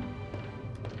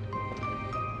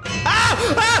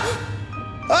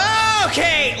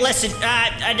 Okay, listen, when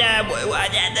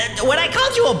I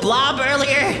called you a blob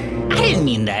earlier, I didn't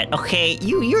mean that, okay?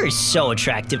 You're so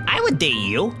attractive. I would date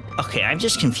you. Okay, I'm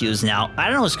just confused now. I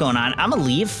don't know what's going on. I'm gonna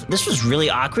leave. This was really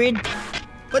awkward.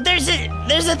 But there's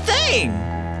a thing.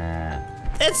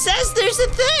 It says there's a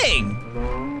thing.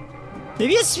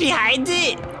 Maybe it's behind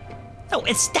it. Oh,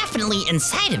 it's definitely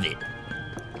inside of it.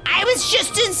 I was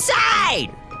just inside.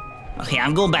 Okay,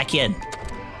 I'm going back in.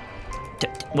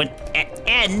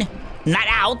 In, not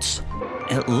out.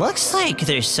 It looks like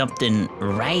there's something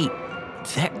right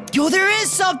there. Yo, there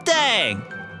is something!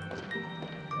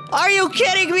 Are you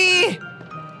kidding me?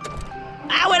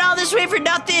 I went all this way for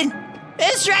nothing.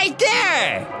 It's right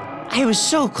there. I was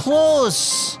so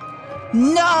close.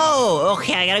 No.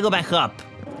 Okay, I gotta go back up.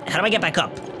 How do I get back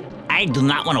up? I do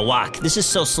not want to walk. This is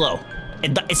so slow.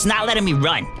 It's not letting me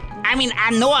run. I mean,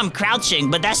 I know I'm crouching,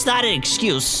 but that's not an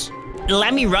excuse.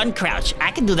 Let me run crouch. I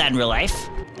can do that in real life.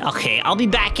 Okay, I'll be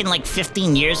back in like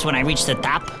 15 years when I reach the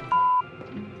top.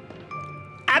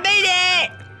 I made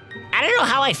it! I don't know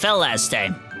how I fell last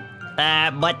time.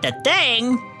 But the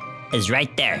thing is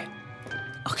right there.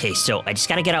 Okay, so I just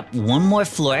gotta get up one more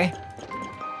floor.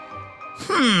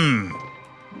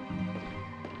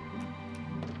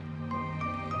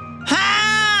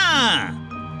 Ha!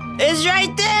 It's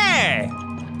right there!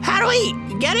 How do I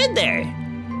get in there?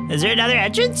 Is there another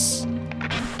entrance?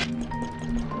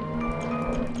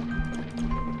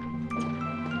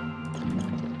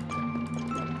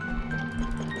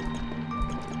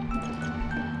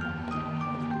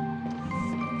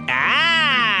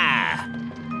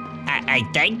 I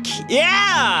think.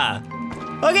 Yeah!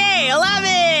 Okay,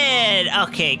 11!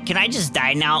 Okay, can I just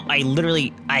die now? I'm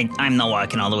not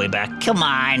walking all the way back. Come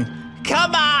on.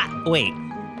 Come on! Wait.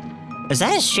 Is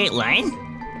that a straight line?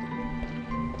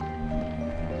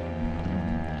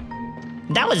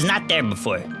 That was not there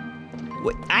before.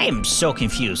 Wait, I am so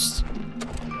confused.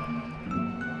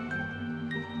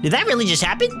 Did that really just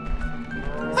happen?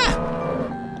 Huh.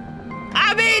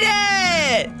 I made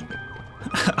it!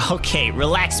 Okay,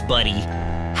 relax, buddy.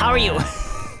 How are you?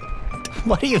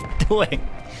 What are you doing?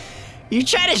 You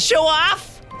trying to show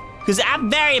off? Because I'm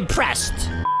very impressed.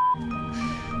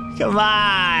 Come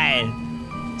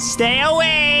on. Stay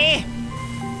away.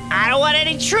 I don't want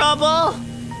any trouble.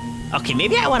 Okay,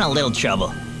 maybe I want a little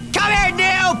trouble. Come here,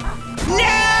 noob!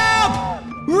 Noob!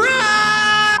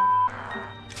 Run!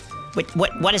 Wait,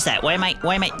 what is that? Why am I,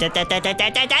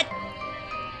 that?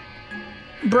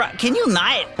 Bruh, can you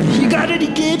not? You got any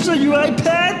games on your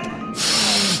iPad?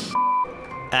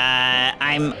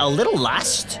 I'm a little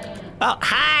lost. Oh,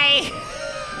 hi!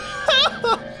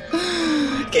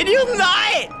 Can you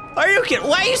not? Are you kidding?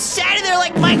 Why are you standing there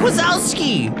like Mike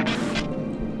Wazowski?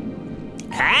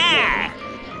 Ah!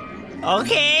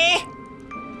 Okay.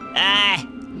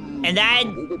 And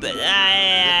then,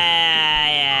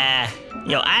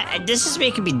 Yo, this is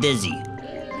making me dizzy.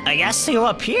 I guess to go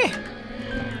up here.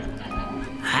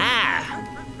 Ah.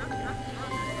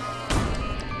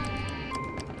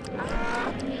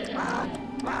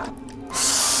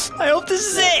 I hope this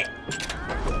is it.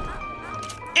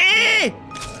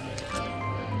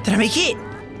 Did I make it?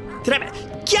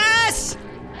 Yes!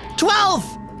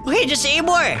 12! Okay, just 8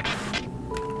 more.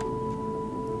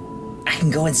 I can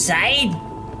go inside?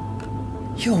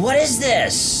 Yo, what is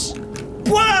this?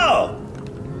 Whoa!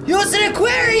 Yo, it's an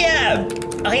aquarium!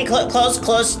 Okay, close.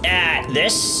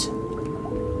 This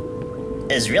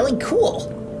is really cool.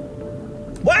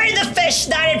 Why are the fish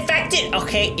not infected?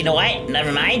 Okay, you know what?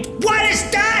 Never mind. What is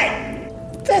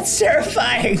that? That's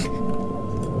terrifying.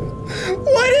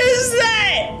 What is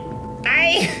that?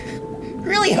 I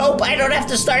really hope I don't have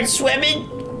to start swimming.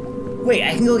 Wait,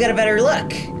 I can go get a better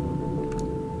look.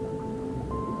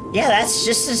 Yeah, that's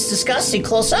just as disgusting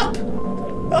close up.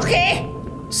 Okay,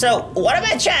 so what am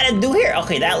I trying to do here?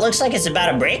 Okay, that looks like it's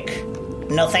about to break.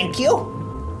 No, thank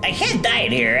you. I can't die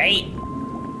in here, right?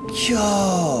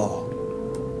 Yo,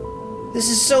 this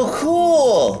is so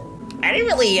cool. I didn't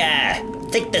really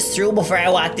think this through before I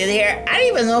walked in here. I don't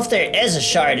even know if there is a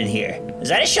shard in here. Is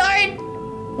that a shard?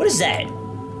 What is that?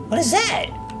 What is that?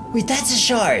 Wait, that's a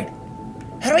shard.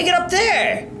 How do I get up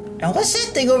there? And what's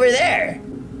that thing over there?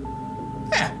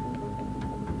 Huh.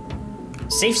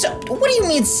 Safe zone? What do you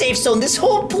mean safe zone? This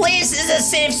whole place is a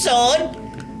safe zone.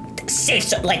 Safe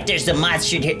zone, like there's a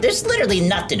monster in here. There's literally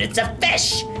nothing. It's a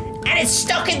fish. And it's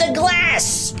stuck in the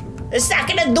glass. It's not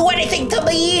gonna do anything to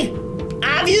me.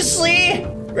 Obviously,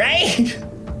 right?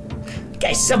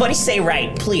 Guys, somebody say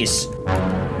right, please.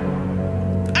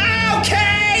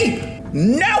 Okay!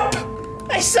 Nope!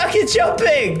 I suck at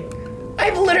jumping.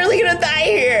 I'm literally gonna die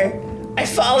here. I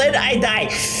fall in, I die.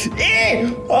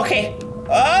 Okay.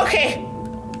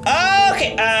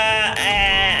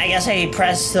 I guess I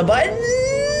press the button.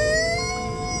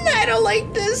 I don't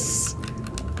like this.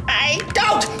 I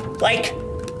don't like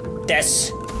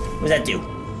this. What does that do?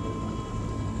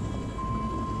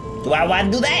 Do I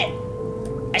want to do that?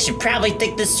 I should probably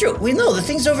think this through. Wait, no, the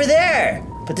thing's over there.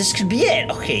 But this could be it.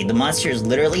 Okay, the monster is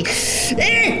literally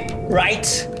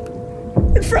right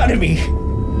in front of me.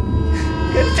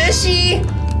 Good fishy.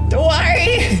 Don't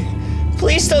worry.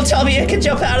 Please don't tell me I can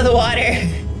jump out of the water.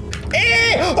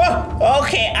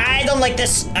 Okay, I don't like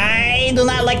this. I do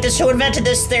not like this. Who invented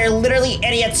this? They're literally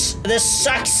idiots. This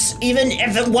sucks. Even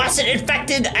if it wasn't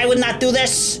infected, I would not do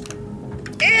this.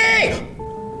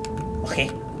 Okay,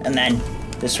 and then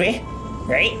this way.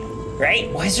 Right?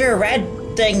 Why is there a red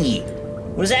thingy?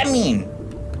 What does that mean?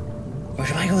 Or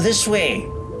do I go this way?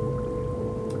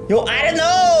 Yo, I don't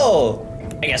know.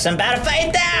 I guess I'm about to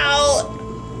find out.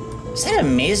 Is that a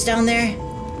maze down there?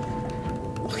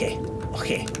 Okay.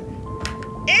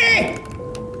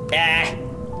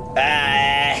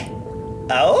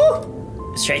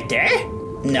 Oh? It's right there?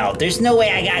 No, there's no way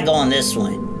I gotta go on this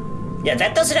one. Yeah,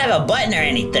 that doesn't have a button or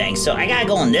anything, so I gotta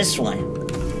go on this one.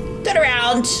 Turn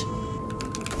around.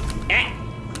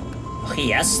 Okay,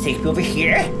 yes, take me over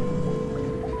here.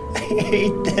 I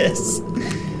hate this.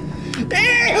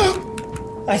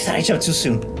 I thought I jumped too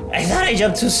soon.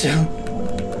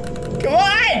 Come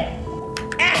on!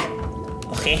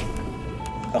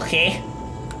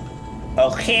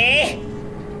 Okay.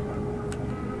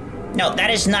 No, that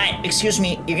is not, excuse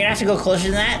me, you're gonna have to go closer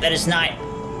than that. That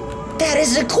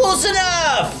isn't close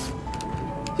enough!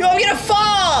 Yo, I'm gonna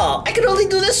fall! I can only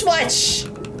do this much!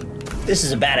 This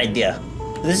is a bad idea.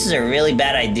 This is a really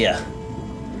bad idea.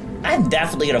 I'm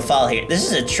definitely gonna fall here. This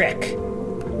is a trick.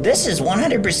 This is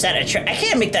 100% a trick. I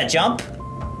can't make that jump.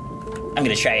 I'm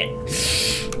gonna try it.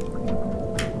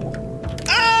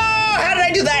 Oh, how did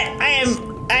I do that?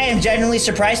 I am genuinely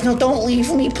surprised. No, don't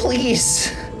leave me,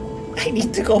 please. I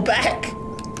need to go back.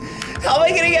 How am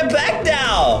I gonna get back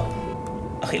now?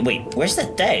 Okay, wait, where's the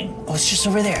thing? Oh, it's just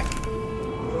over there.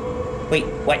 Wait,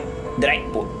 what? Why did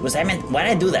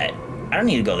I do that? I don't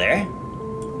need to go there.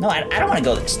 No, I don't want to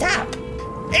go there. Stop.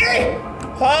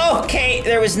 Okay,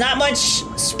 there was not much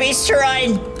space to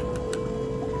run.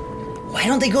 Why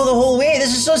don't they go the whole way?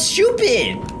 This is so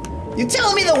stupid. You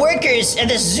telling me the workers at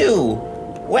the zoo,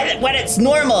 when it's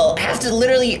normal, have to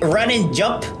literally run and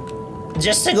jump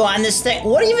just to go on this thing?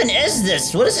 What even is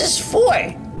this? What is this for?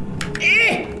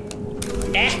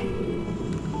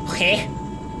 Okay.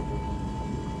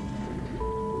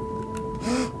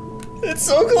 It's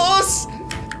so close.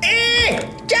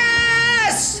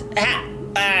 Yes!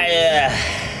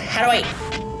 How do I?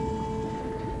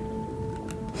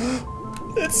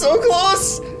 It's so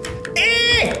close.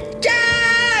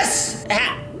 Yes!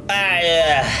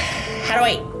 How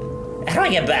do I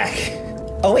get back?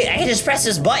 Oh wait, I can just press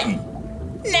this button.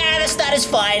 Nah, that's not as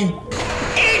fun.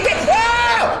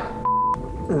 Whoa!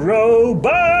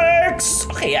 Roblox!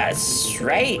 Okay, yeah, it's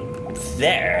right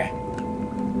there.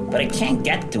 But I can't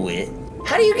get to it.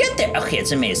 How do you get there? Okay,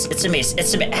 it's a maze. It's a maze.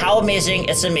 It's a maze. How amazing.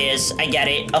 It's a maze. I get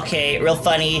it. Okay, real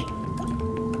funny.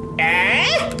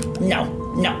 No.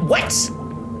 No. What?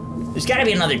 There's gotta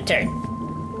be another turn.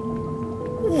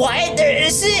 What? There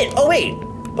isn't. Oh, wait.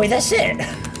 Wait, that's it.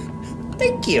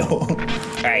 Thank you.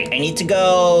 All right, I need to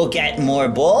go get more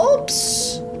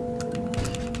bulbs.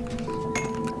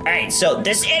 All right, so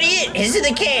this idiot is in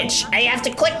the cage. I have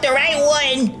to click the right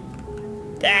one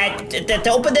to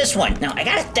open this one. Now, I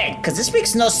gotta think, because this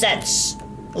makes no sense.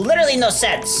 Literally no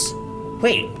sense.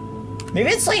 Wait, maybe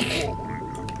it's like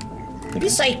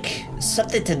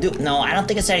something to do. No, I don't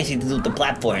think it's anything to do with the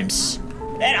platforms.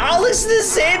 It all looks the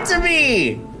same to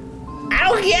me. I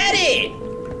don't get it.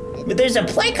 But there's a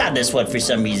plank on this one for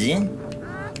some reason.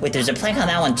 Wait, there's a plank on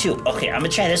that one too. Okay, I'm gonna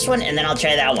try this one and then I'll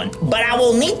try that one. But I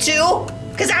will need to,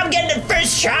 because I'm getting it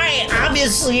first try,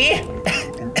 obviously.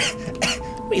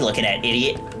 What are you looking at,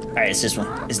 idiot? All right, it's this one.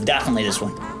 It's definitely this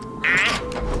one.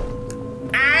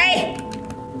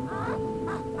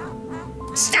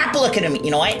 Stop looking at me. You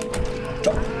know what?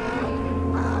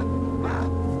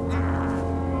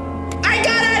 I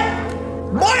got it!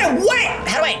 Boy, what?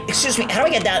 How do I, excuse me, how do I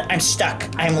get down? I'm stuck.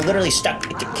 I'm literally stuck.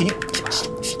 Can you,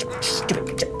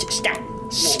 stop.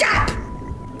 Stop!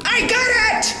 I got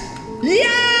it!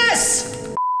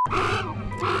 Yes!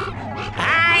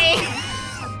 Hi!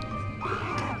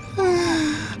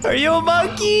 Are you a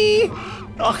monkey?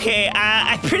 Okay,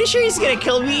 I'm pretty sure he's gonna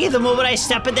kill me the moment I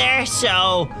step in there,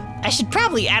 so I should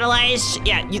probably analyze.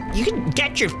 Yeah, you can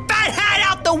get your fat head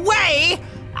out the way!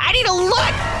 I need to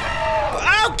look!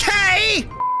 Okay!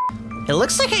 It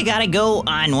looks like I gotta go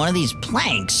on one of these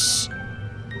planks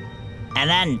and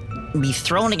then be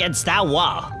thrown against that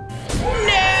wall.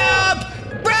 Nope!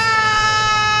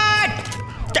 Run!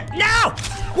 No!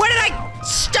 What did I?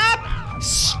 Stop!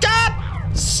 Stop!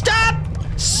 Stop!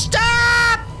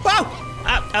 Stop! Whoa!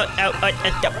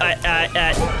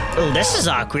 Oh, this is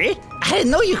awkward. I didn't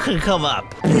know you could come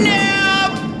up.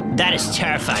 Nope! That is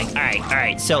terrifying. All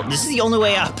right. So this is the only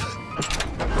way up.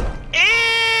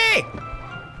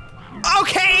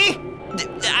 Okay!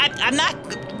 I'm not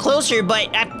closer,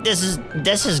 but this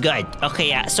is good. Okay,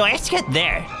 yeah, so I have to get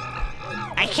there.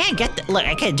 I can't get, look,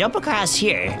 I can jump across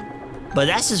here, but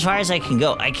that's as far as I can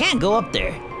go. I can't go up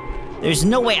there. There's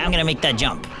no way I'm gonna make that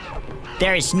jump.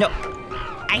 There is no,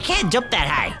 I can't jump that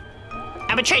high. I'm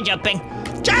gonna try jumping.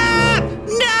 Jump!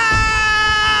 No!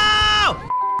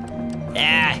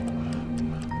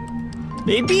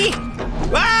 Maybe?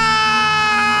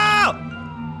 Whoa!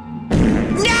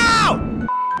 No!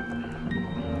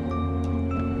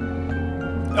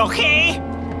 Okay.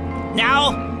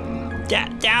 Now,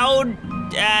 down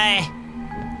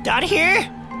here.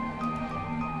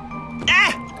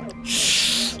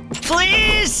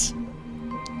 Please.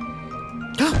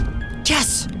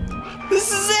 Yes.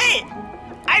 This is it.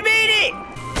 I made it.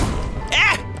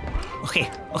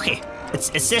 Okay.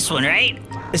 It's this one, right?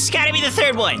 It's gotta be the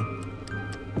third one.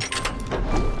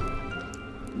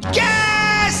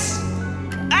 Yes!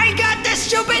 I got the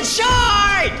stupid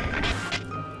shard!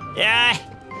 Yeah.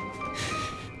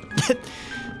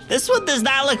 This one does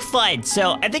not look fun,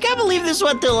 so I think I'm gonna leave this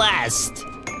one to last.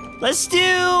 Let's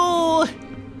do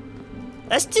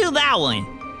that one.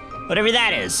 Whatever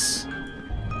that is.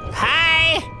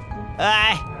 Hi!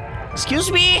 Excuse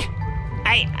me?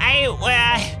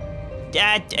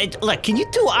 Look, can you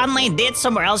do online dance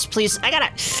somewhere else, please? I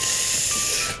gotta...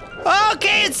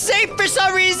 Okay, it's safe for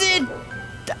some reason.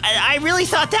 I really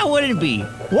thought that wouldn't be.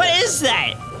 What is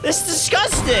that? That's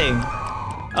disgusting.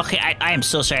 Okay, I am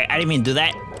so sorry. I didn't mean to do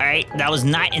that. All right, that was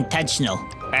not intentional.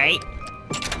 All right.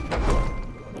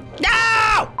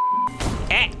 No!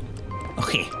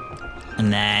 Okay.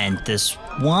 And then this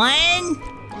one.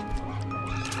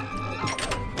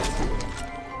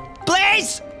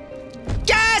 Please!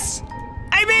 Yes!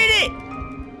 I made it!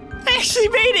 I actually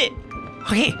made it!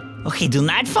 Okay, do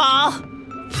not fall.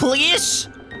 Please.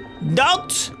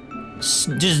 Don't.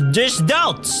 Just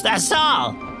don't. That's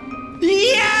all.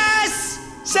 Yes!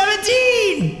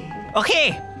 17!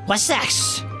 Okay, what's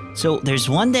next? So there's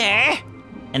one there,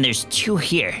 and there's two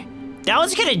here. That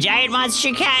one's got a giant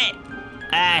monster cat.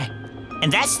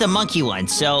 And that's the monkey one,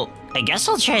 so I guess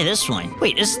I'll try this one.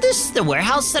 Wait, isn't this the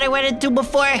warehouse that I went into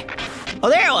before? Oh,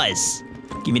 there it was.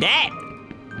 Give me that.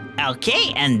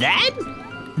 Okay, and then?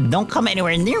 Don't come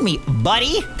anywhere near me,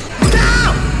 buddy.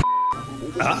 No!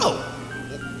 Oh.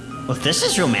 Well, this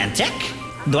is romantic.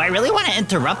 Do I really want to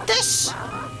interrupt this?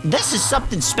 This is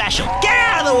something special. Get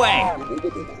out of the way!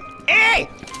 Hey!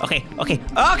 Okay.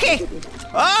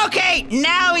 Okay,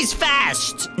 now he's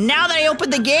fast. Now that I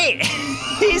opened the gate,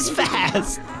 he's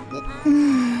fast.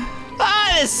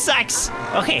 Ah, this sucks.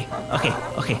 Okay,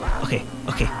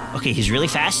 he's really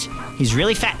fast. He's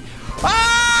really fast.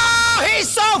 Oh, he's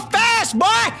so fast,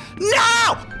 boy!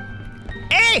 No!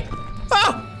 Hey!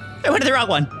 Oh, I went to the wrong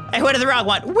one.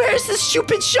 Where's the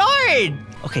stupid shard?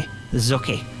 Okay, this is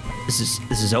okay. This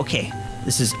is okay.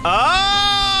 This is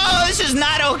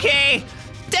not okay.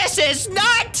 This is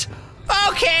not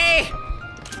okay.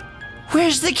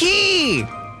 Where's the key?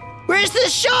 Where's the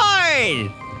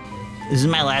shard? This is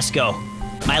my last go.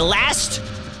 My last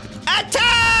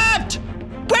attempt!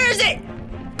 Where is it?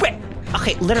 Wait.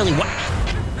 Okay, literally what?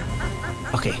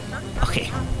 Okay.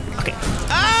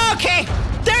 Okay,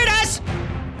 there it is!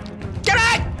 Get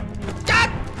on!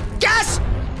 Yes!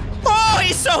 Oh,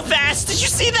 he's so fast. Did you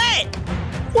see that?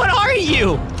 What are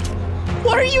you?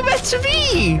 What are you meant to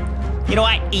be? You know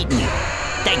what? Eat me.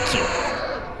 Thank you.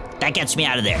 That gets me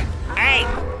out of there. All right,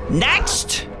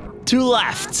 next, to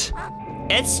left.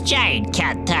 It's giant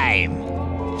cat time.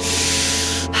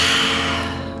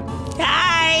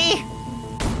 Hi.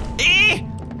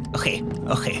 Okay.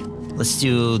 Let's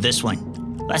do this one.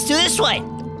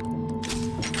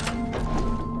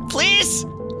 Please.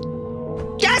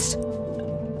 Yes.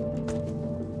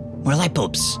 More light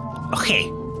bulbs.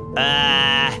 Okay.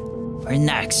 Where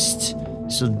next?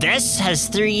 So this has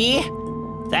 3.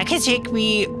 That could take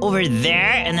me over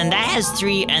there, and then that has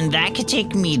 3, and that could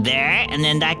take me there, and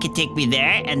then that could take me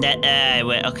there, and that,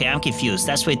 wait, okay, I'm confused.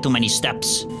 That's way too many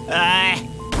steps.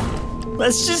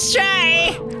 Let's just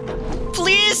try.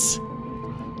 Please.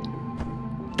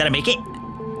 Did I make it?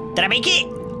 I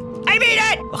made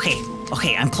it!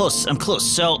 Okay, I'm close.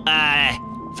 So,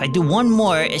 if I do one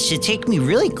more, it should take me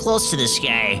really close to this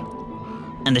guy.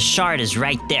 And the shard is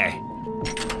right there.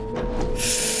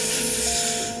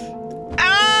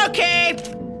 Okay.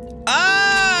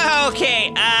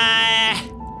 Okay,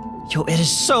 yo, it is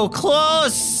so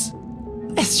close.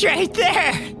 It's right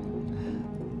there.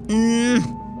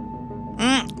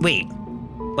 Wait,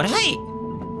 what if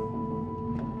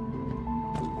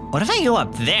I go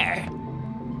up there?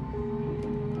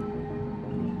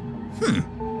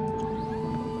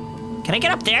 Can I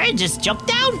get up there and just jump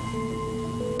down?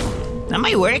 That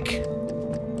might work.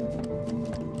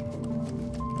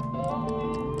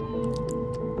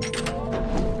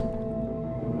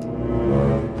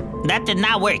 That did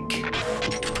not work.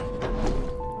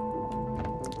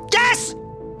 Yes!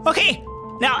 Okay,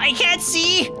 now I can't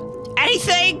see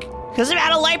anything because I'm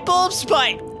out of light bulbs,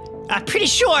 but I'm pretty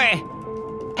sure I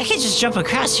can just jump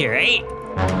across here, right?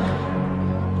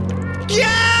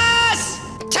 Yes!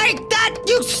 Take that,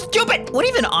 you stupid! What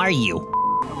even are you?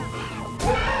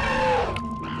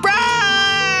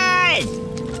 Run!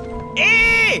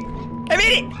 I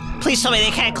made it! Please tell me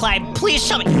they can't climb. Please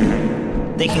tell me.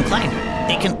 They can climb.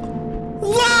 They can.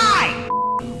 Why?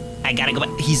 I gotta go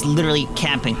back. He's literally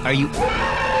camping. Are you?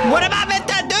 What am I meant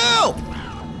to do?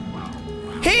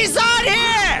 He's on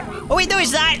here! Oh wait, no,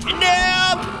 he's not. Nope.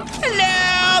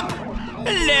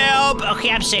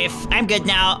 Okay, I'm safe. I'm good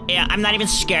now. Yeah, I'm not even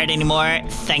scared anymore.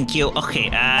 Thank you. Okay,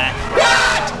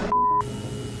 what?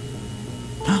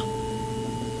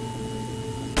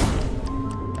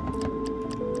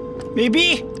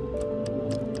 Maybe?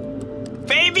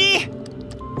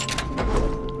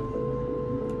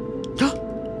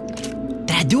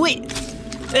 Did I do it?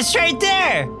 It's right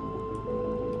there.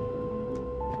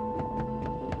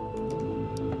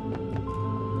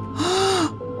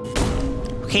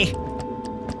 Okay.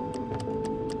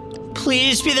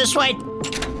 Please be this way.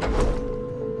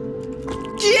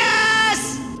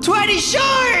 Yes! 20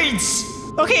 shards!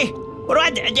 Okay, what do I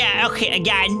do? Yeah, okay,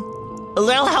 again. A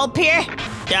little help here?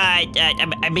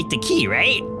 I make the key,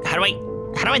 right? How do I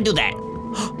do that?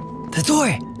 The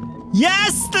door!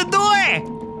 Yes, the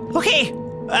door! Okay,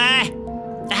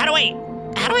 how do I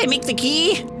make the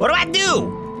key? What do I do?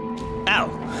 Oh,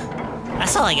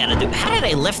 that's all I gotta do. How did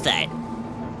I lift that?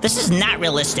 This is not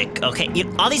realistic, okay?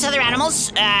 All these other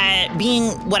animals,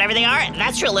 being whatever they are,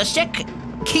 that's realistic.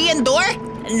 Key and door?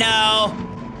 No.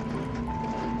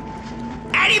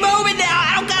 Any moment now,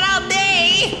 I don't got all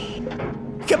day.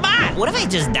 Come on, what if I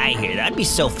just die here? That'd be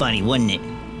so funny, wouldn't it?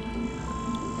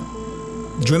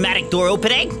 Dramatic door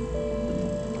opening?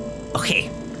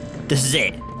 Okay, this is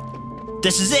it.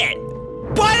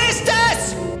 What is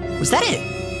this? Was that it?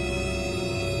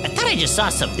 I thought I just saw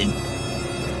something.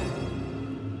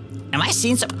 Am I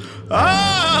seeing something?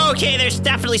 Oh, okay, there's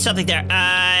definitely something there.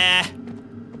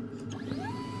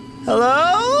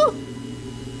 Hello?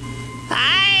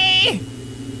 Hi?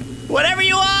 Whatever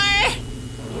you are,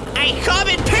 I come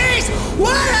in peace.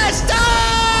 What is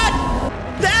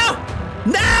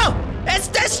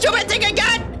think I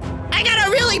got? I gotta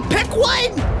really pick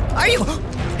one? Are you?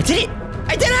 I did it!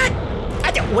 I did it!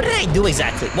 What did I do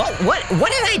exactly? What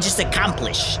did I just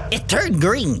accomplish? It turned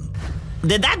green.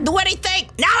 Did that do anything?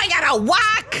 Now I gotta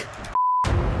walk!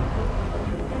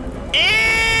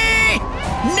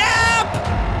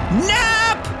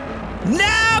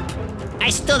 Nope! I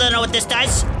still don't know what this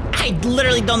does. I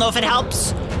literally don't know if it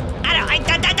helps.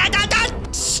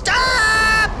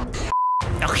 Stop!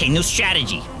 Okay, new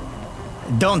strategy.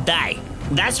 Don't die.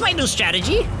 That's my new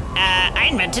strategy. I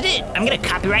invented it. I'm gonna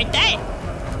copyright that.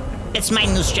 It's my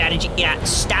new strategy. Yeah,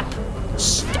 stop.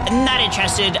 Not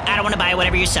interested. I don't want to buy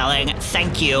whatever you're selling.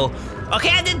 Thank you. Okay,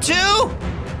 I did 2.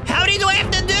 How many do I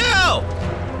have to do?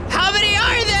 How many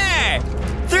are there?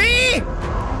 3?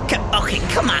 Okay,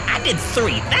 come on. I did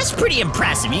 3. That's pretty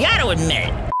impressive. You gotta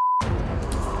admit.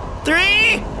 3?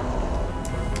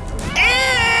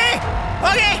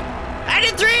 Okay, I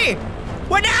did 3.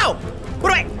 What now? What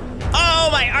do I? Oh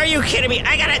my! Are you kidding me?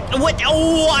 I gotta. What?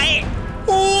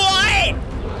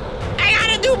 I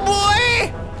gotta do more?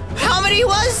 How many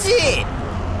was it?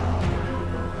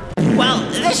 Well,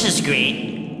 this is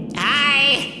great.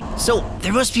 Hi. So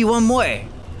there must be one more.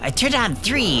 I turned on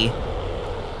 3.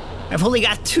 I've only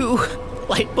got 2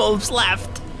 light bulbs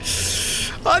left.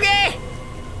 Okay.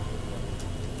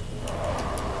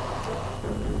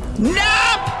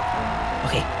 Nope.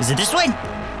 Okay, is it this one?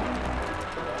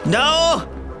 No.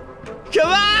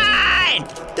 Come on.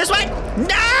 This one.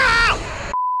 No.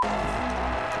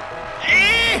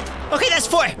 Okay, that's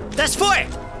 4. That's 4.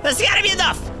 That's gotta be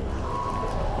enough.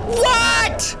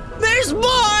 What? There's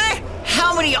more?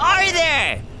 How many are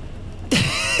there?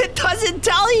 It doesn't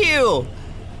tell you.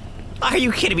 Are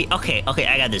you kidding me? Okay,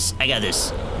 I got this.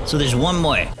 So there's one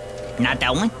more. Not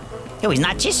that one? Yo, he's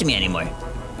not chasing me anymore.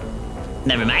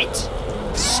 Never mind.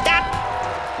 Stop.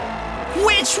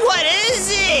 Which one is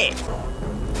it?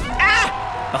 Ah!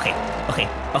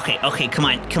 Okay, come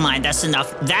on, that's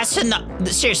enough.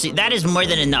 Seriously, that is more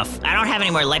than enough. I don't have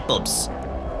any more light bulbs.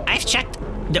 I've checked,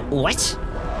 what?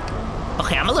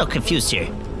 Okay, I'm a little confused here.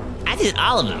 I did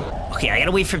all of them. Okay, I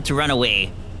gotta wait for him to run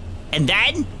away. And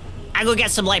then, I go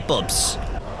get some light bulbs.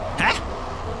 Huh?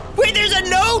 Wait, there's a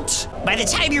note! By the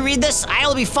time you read this,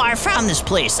 I'll be far from this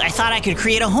place. I thought I could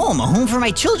create a home for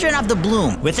my children of the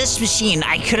bloom. With this machine,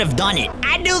 I could have done it.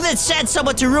 I knew that said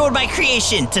someone to ruin my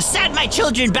creation, to set my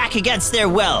children back against their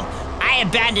will. I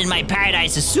abandoned my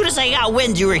paradise as soon as I got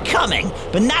wind you were coming,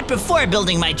 but not before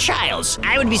building my trials.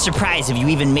 I would be surprised if you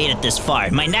even made it this far.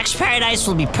 My next paradise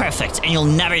will be perfect, and you'll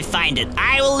never find it.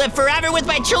 I will live forever with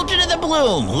my children of the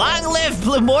bloom. Long live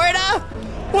Blumorda?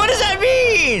 What does that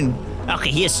mean?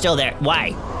 Okay, he is still there.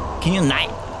 Why? Can you not?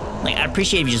 Like, I'd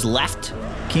appreciate if you just left.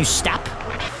 Can you stop?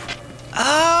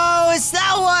 Oh, it's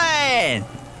that one!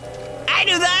 I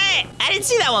knew that! I didn't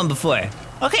see that one before.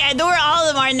 Okay, I know where all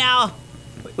of them are now.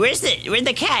 Where's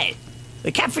the cat?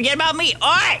 The cat forget about me?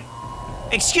 Alright!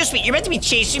 Excuse me, you're meant to be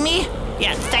chasing me?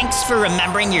 Yeah, thanks for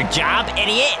remembering your job,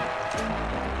 idiot.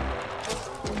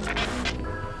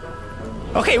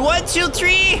 Okay, 1, 2,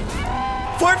 3,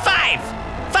 4, 5.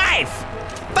 5!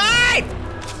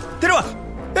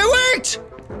 It worked!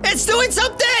 It's doing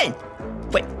something!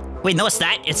 Wait, no, it's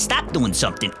not. It stopped doing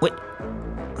something. Wait,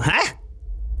 huh?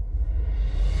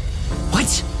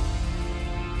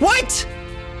 What?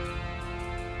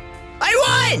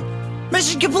 I won!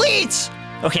 Mission complete!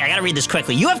 Okay, I gotta read this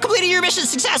quickly. You have completed your mission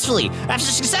successfully. After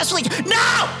successfully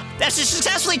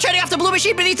turning off the blue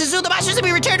machine beneath the zoo, the monsters will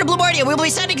be returned to Blumordia. We will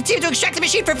be sending a team to extract the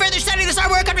machine for further study this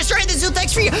artwork on destroying the zoo.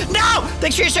 Thanks for you. No!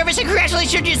 Thanks for your service and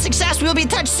congratulations on your success. We will be in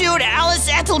touch soon. Alice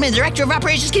Ethelman, Director of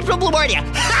Operations, keep from Blumordia.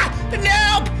 Ha!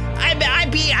 Nope!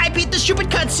 I beat the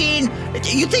stupid cutscene.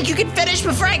 You think you can finish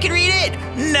before I can read it?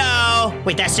 No.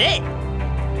 Wait, that's it?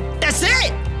 That's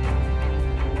it?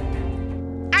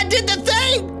 I did the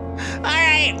thing? All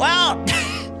right, well,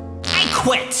 I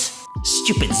quit.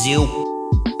 Stupid zoo.